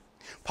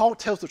 Paul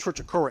tells the church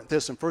of Corinth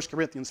this in 1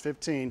 Corinthians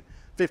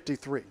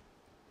 15:53.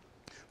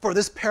 For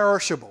this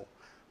perishable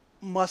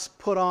must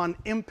put on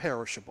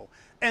imperishable,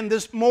 and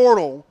this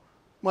mortal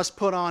must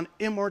put on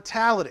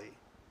immortality.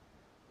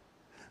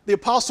 The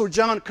Apostle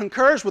John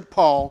concurs with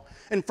Paul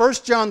in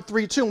 1 John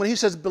 3:2 when he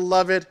says,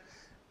 Beloved,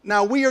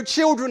 now we are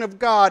children of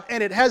God,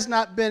 and it has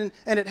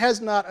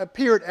not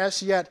appeared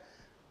as yet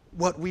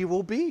what we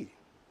will be.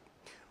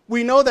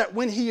 We know that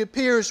when he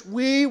appears,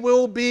 we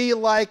will be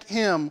like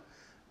him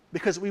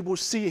because we will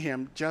see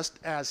him just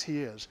as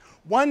he is.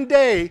 One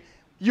day,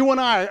 you and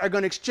I are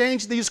going to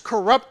exchange these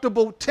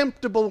corruptible,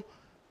 temptable,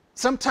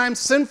 sometimes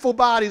sinful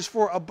bodies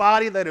for a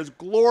body that is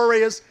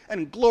glorious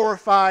and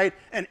glorified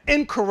and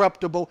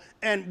incorruptible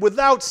and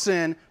without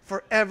sin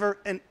forever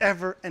and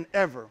ever and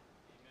ever.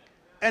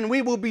 and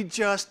we will be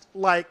just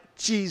like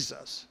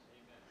Jesus.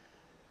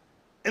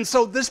 And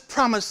so this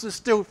promise is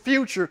still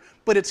future,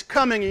 but it's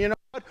coming. And you know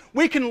what?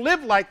 We can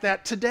live like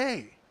that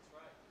today.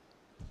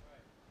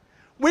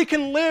 We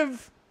can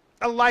live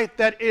a life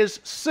that is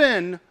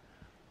sinless.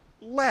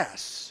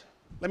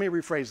 Let me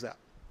rephrase that.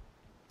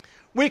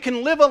 We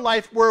can live a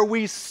life where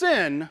we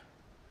sin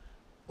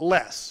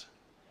less.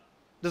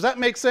 Does that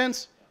make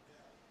sense?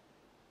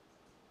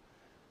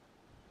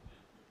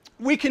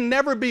 We can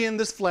never be in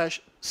this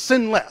flesh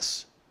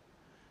sinless,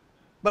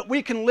 but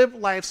we can live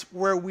lives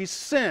where we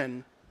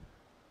sin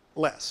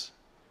less.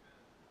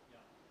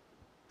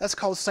 That's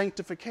called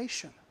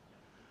sanctification,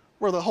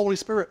 where the Holy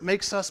Spirit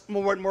makes us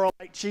more and more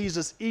like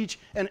Jesus each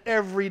and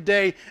every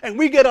day, and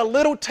we get a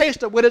little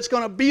taste of what it's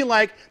going to be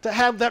like to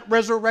have that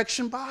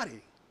resurrection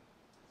body.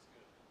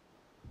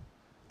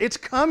 It's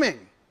coming,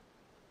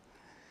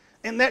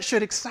 and that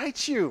should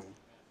excite you.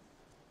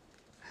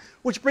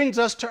 Which brings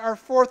us to our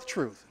fourth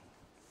truth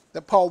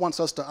that Paul wants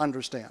us to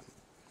understand,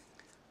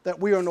 that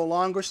we are no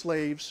longer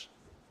slaves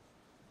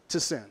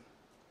to sin.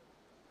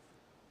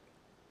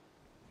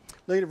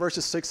 Look at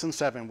verses 6 and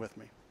 7 with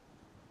me.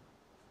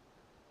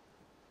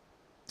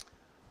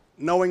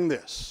 Knowing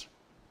this,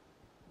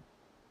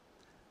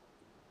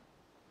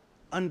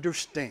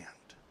 understand,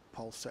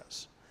 Paul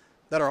says,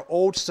 that our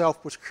old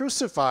self was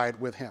crucified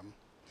with him,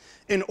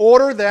 in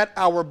order that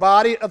our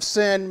body of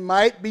sin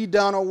might be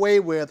done away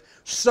with,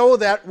 so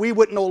that we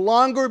would no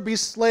longer be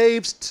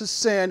slaves to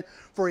sin,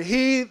 for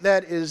he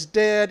that is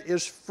dead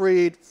is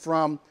freed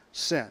from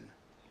sin.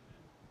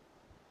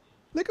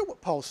 Look at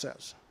what Paul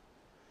says.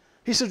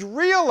 He says,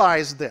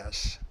 realize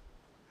this,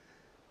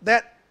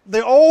 that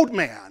the old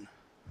man,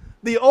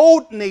 the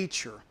old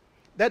nature,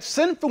 that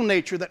sinful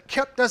nature that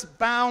kept us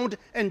bound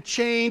and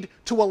chained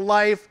to a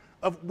life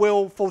of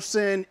willful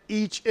sin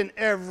each and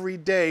every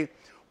day,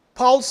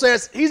 Paul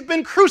says he's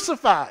been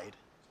crucified.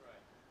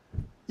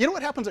 You know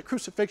what happens at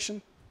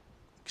crucifixions?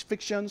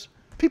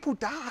 People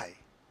die.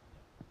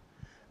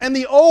 And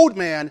the old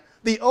man,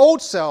 the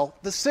old self,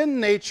 the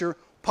sin nature,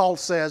 Paul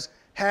says,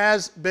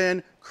 has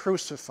been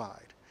crucified.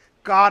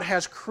 God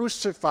has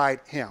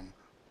crucified him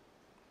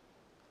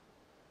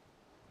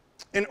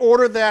in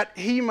order that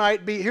he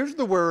might be, here's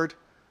the word,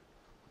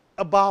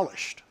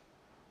 abolished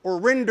or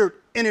rendered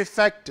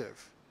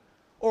ineffective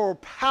or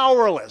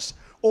powerless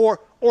or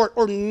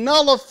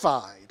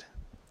nullified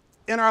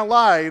in our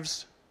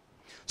lives,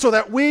 so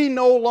that we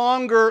no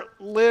longer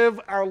live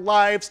our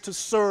lives to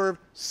serve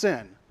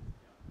sin.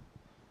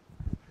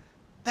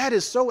 That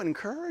is so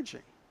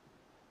encouraging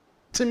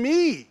to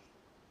me.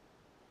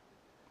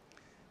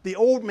 The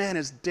old man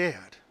is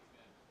dead.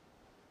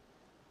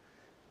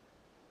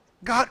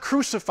 God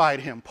crucified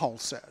him, Paul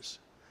says,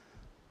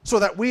 so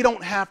that we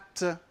don't have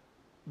to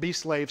be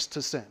slaves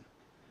to sin.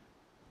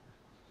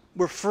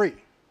 We're free.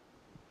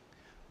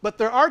 But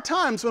there are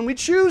times when we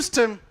choose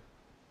to,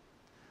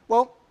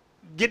 well,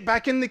 get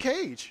back in the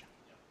cage.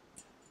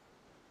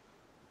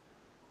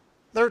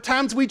 There are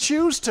times we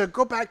choose to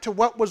go back to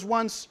what was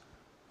once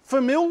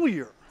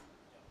familiar.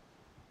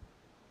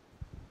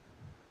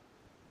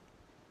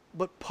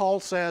 But Paul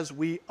says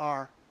we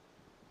are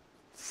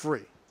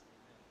free.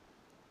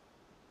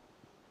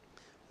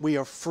 We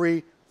are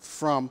free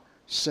from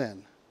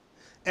sin.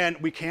 And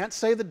we can't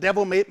say the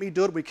devil made me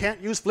do it. We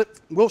can't use Flip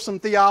Wilson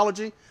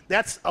theology.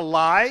 That's a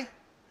lie.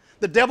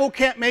 The devil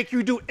can't make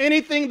you do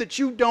anything that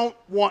you don't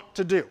want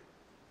to do.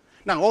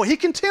 Now, he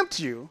can tempt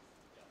you.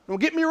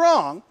 Don't get me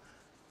wrong.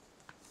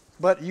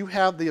 But you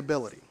have the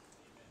ability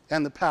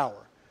and the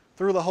power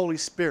through the Holy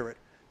Spirit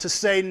to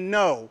say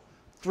no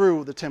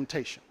through the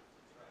temptation.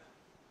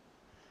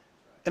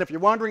 And if you're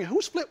wondering,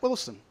 who's Flip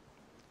Wilson?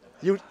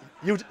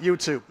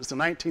 YouTube. It's a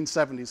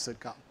 1970s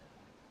sitcom.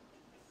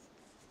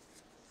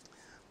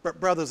 But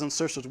brothers and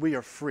sisters, we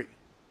are free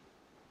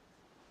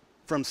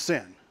from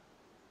sin.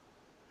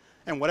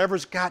 And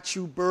whatever's got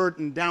you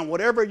burdened down,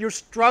 whatever you're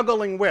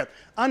struggling with,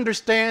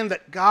 understand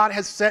that God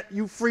has set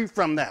you free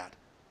from that.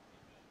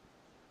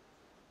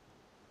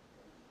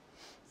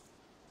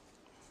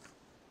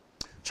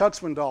 Chuck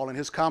Swindoll, in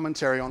his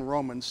commentary on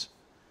Romans,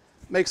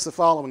 makes the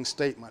following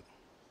statement.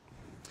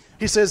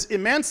 He says,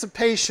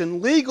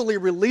 emancipation legally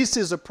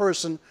releases a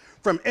person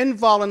from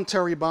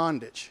involuntary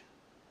bondage,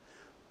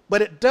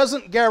 but it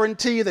doesn't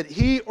guarantee that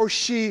he or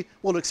she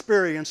will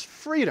experience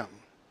freedom.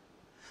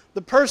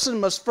 The person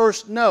must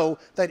first know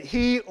that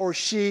he or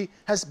she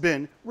has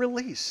been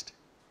released.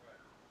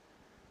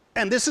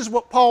 And this is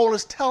what Paul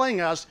is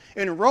telling us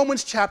in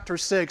Romans chapter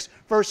 6,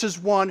 verses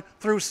 1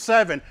 through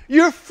 7.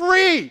 You're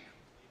free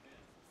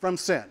from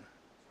sin.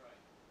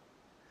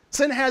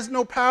 Sin has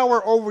no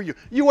power over you.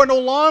 You are no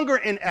longer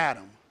in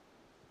Adam,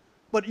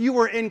 but you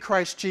are in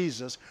Christ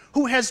Jesus,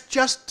 who has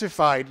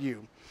justified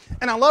you.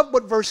 And I love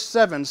what verse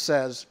 7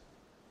 says.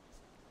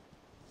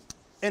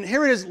 And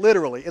here it is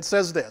literally. It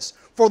says this,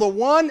 for the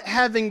one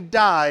having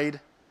died,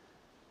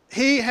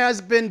 he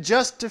has been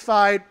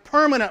justified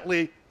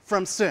permanently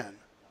from sin.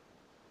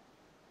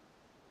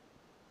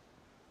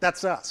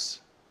 That's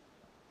us.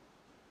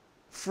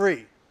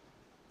 Free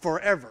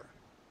forever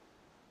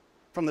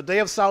from the day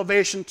of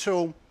salvation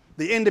till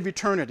the end of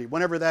eternity,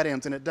 whenever that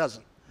ends, and it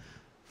doesn't.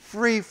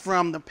 Free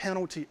from the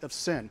penalty of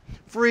sin.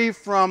 Free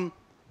from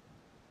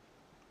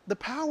the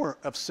power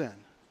of sin.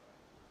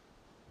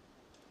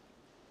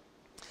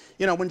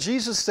 You know, when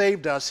Jesus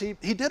saved us, he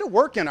did a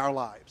work in our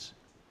lives.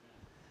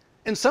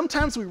 And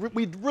sometimes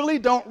we really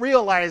don't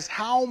realize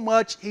how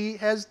much he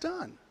has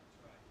done.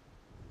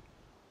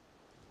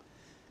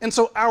 And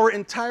so our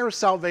entire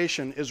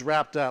salvation is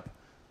wrapped up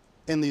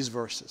in these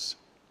verses.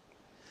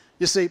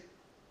 You see,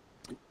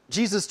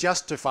 Jesus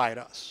justified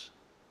us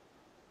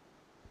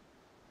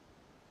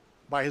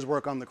by his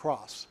work on the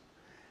cross.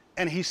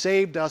 And he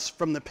saved us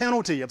from the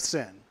penalty of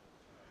sin,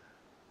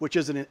 which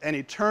is an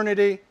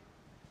eternity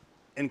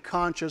in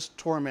conscious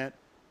torment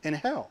in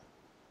hell.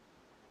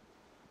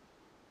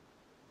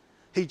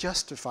 He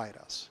justified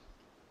us.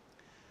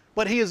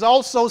 But he is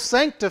also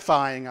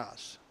sanctifying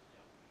us.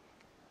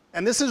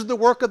 And this is the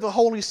work of the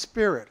Holy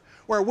Spirit,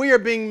 where we are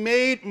being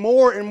made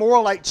more and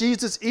more like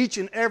Jesus each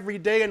and every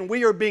day, and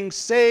we are being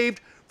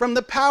saved from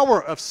the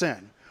power of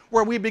sin,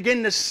 where we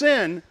begin to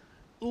sin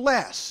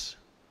less.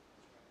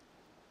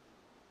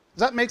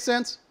 Does that make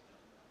sense?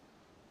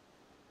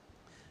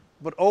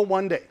 But oh,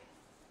 one day,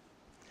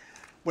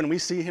 when we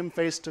see him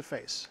face to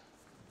face,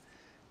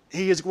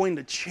 he is going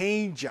to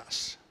change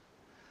us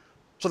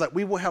so that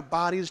we will have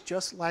bodies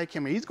just like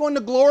him. He's going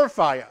to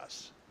glorify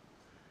us.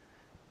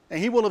 And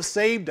he will have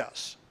saved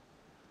us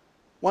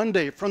one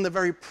day from the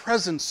very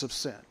presence of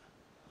sin.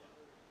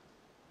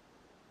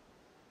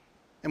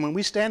 And when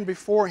we stand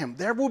before him,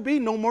 there will be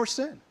no more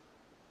sin.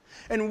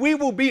 And we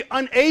will be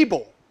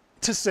unable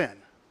to sin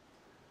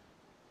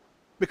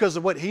because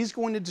of what he's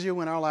going to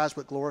do in our lives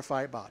with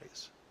glorified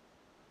bodies.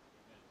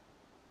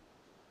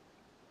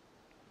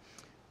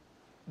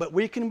 But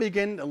we can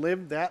begin to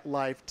live that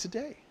life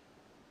today.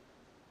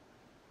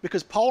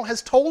 Because Paul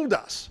has told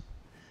us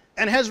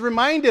and has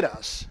reminded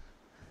us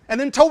and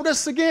then told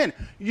us again,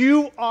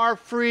 you are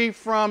free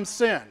from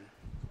sin.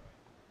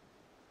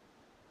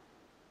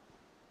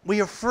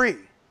 We are free.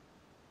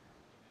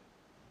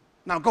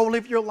 Now go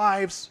live your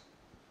lives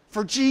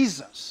for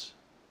Jesus.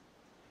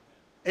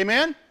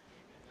 Amen?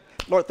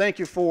 Lord, thank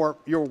you for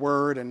your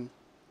word, and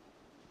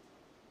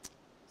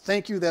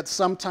thank you that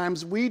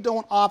sometimes we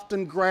don't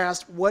often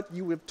grasp what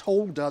you have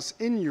told us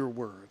in your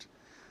word.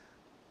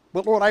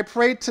 But Lord, I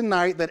pray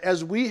tonight that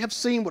as we have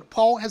seen what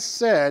Paul has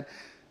said,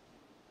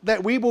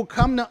 that we will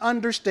come to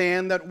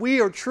understand that we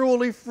are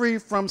truly free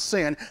from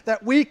sin,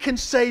 that we can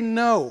say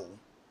no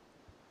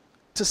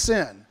to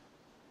sin.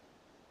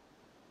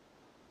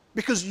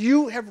 Because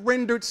you have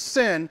rendered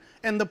sin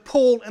and the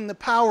pull and the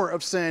power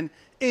of sin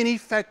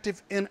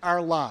ineffective in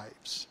our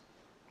lives.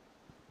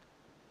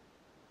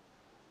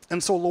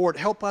 And so, Lord,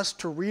 help us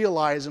to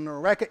realize and to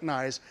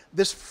recognize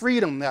this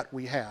freedom that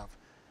we have.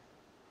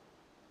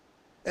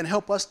 And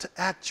help us to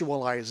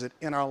actualize it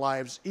in our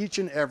lives each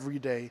and every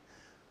day,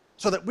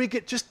 so that we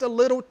get just a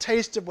little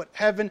taste of what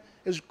heaven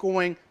is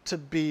going to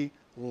be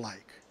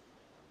like.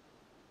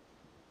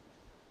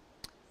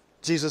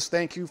 Jesus,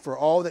 thank you for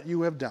all that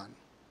you have done.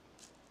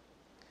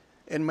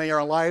 And may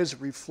our lives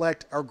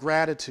reflect our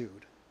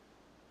gratitude.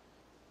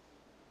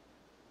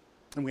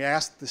 And we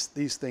ask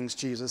these things,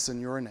 Jesus,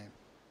 in your name.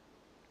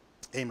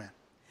 Amen.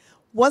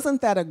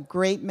 Wasn't that a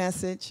great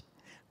message?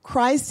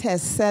 Christ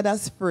has set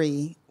us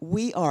free.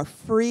 We are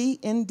free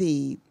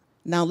indeed.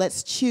 Now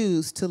let's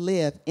choose to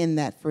live in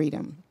that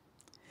freedom.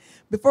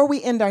 Before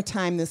we end our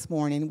time this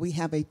morning, we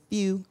have a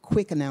few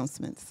quick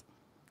announcements.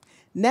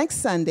 Next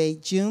Sunday,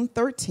 June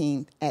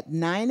 13th at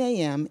 9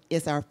 a.m.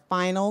 is our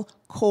final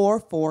Core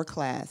 4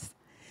 class.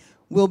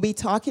 We'll be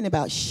talking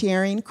about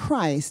sharing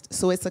Christ,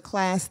 so it's a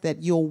class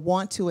that you'll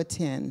want to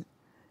attend.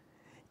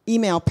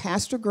 Email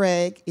Pastor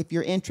Greg if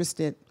you're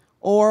interested,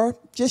 or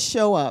just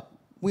show up.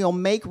 We'll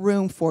make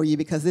room for you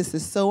because this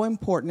is so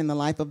important in the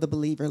life of the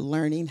believer,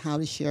 learning how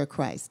to share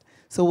Christ.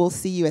 So we'll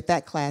see you at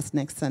that class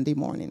next Sunday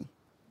morning.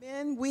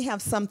 Then we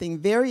have something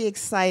very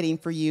exciting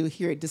for you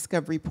here at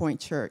Discovery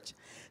Point Church.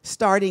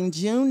 Starting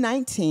June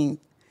 19th,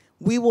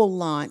 we will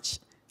launch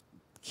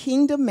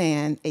Kingdom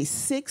Man, a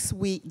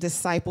 6-week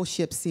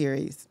discipleship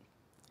series.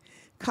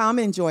 Come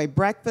enjoy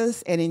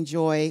breakfast and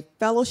enjoy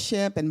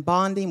fellowship and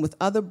bonding with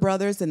other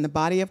brothers in the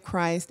body of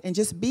Christ, and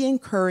just be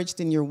encouraged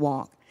in your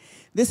walk.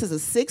 This is a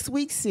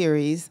 6-week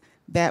series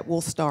that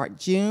will start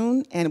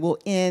June and will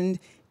end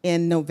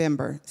in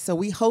November. So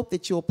we hope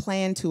that you'll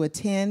plan to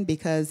attend,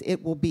 because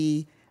it will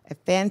be a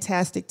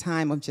fantastic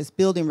time of just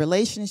building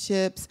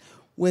relationships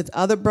with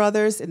other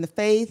brothers in the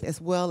faith,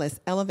 as well as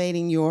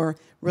elevating your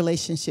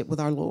relationship with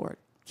our Lord.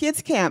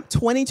 Kids Camp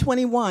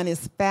 2021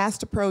 is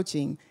fast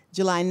approaching.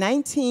 July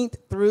 19th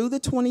through the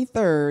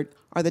 23rd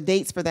are the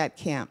dates for that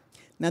camp.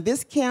 Now,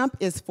 this camp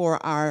is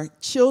for our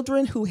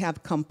children who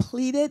have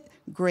completed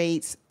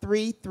grades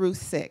 3 through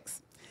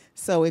 6.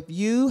 So if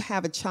you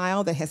have a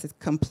child that has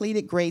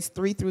completed grades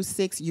 3 through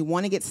 6, you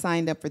want to get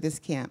signed up for this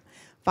camp.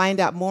 Find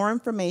out more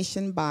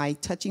information by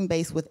touching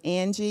base with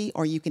Angie,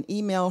 or you can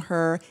email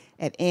her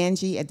at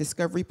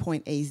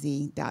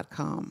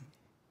angie@discoverypointaz.com.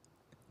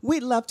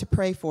 We'd love to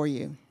pray for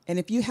you. And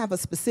if you have a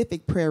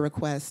specific prayer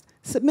request,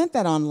 submit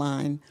that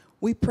online.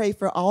 We pray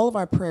for all of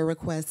our prayer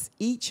requests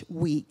each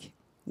week.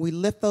 We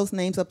lift those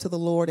names up to the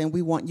Lord, and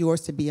we want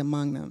yours to be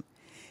among them.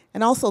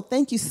 And also,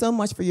 thank you so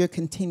much for your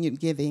continued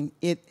giving.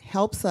 It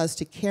helps us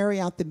to carry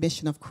out the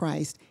mission of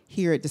Christ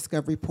here at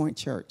Discovery Point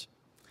Church.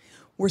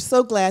 We're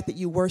so glad that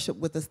you worship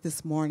with us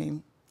this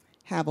morning.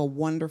 Have a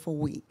wonderful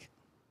week.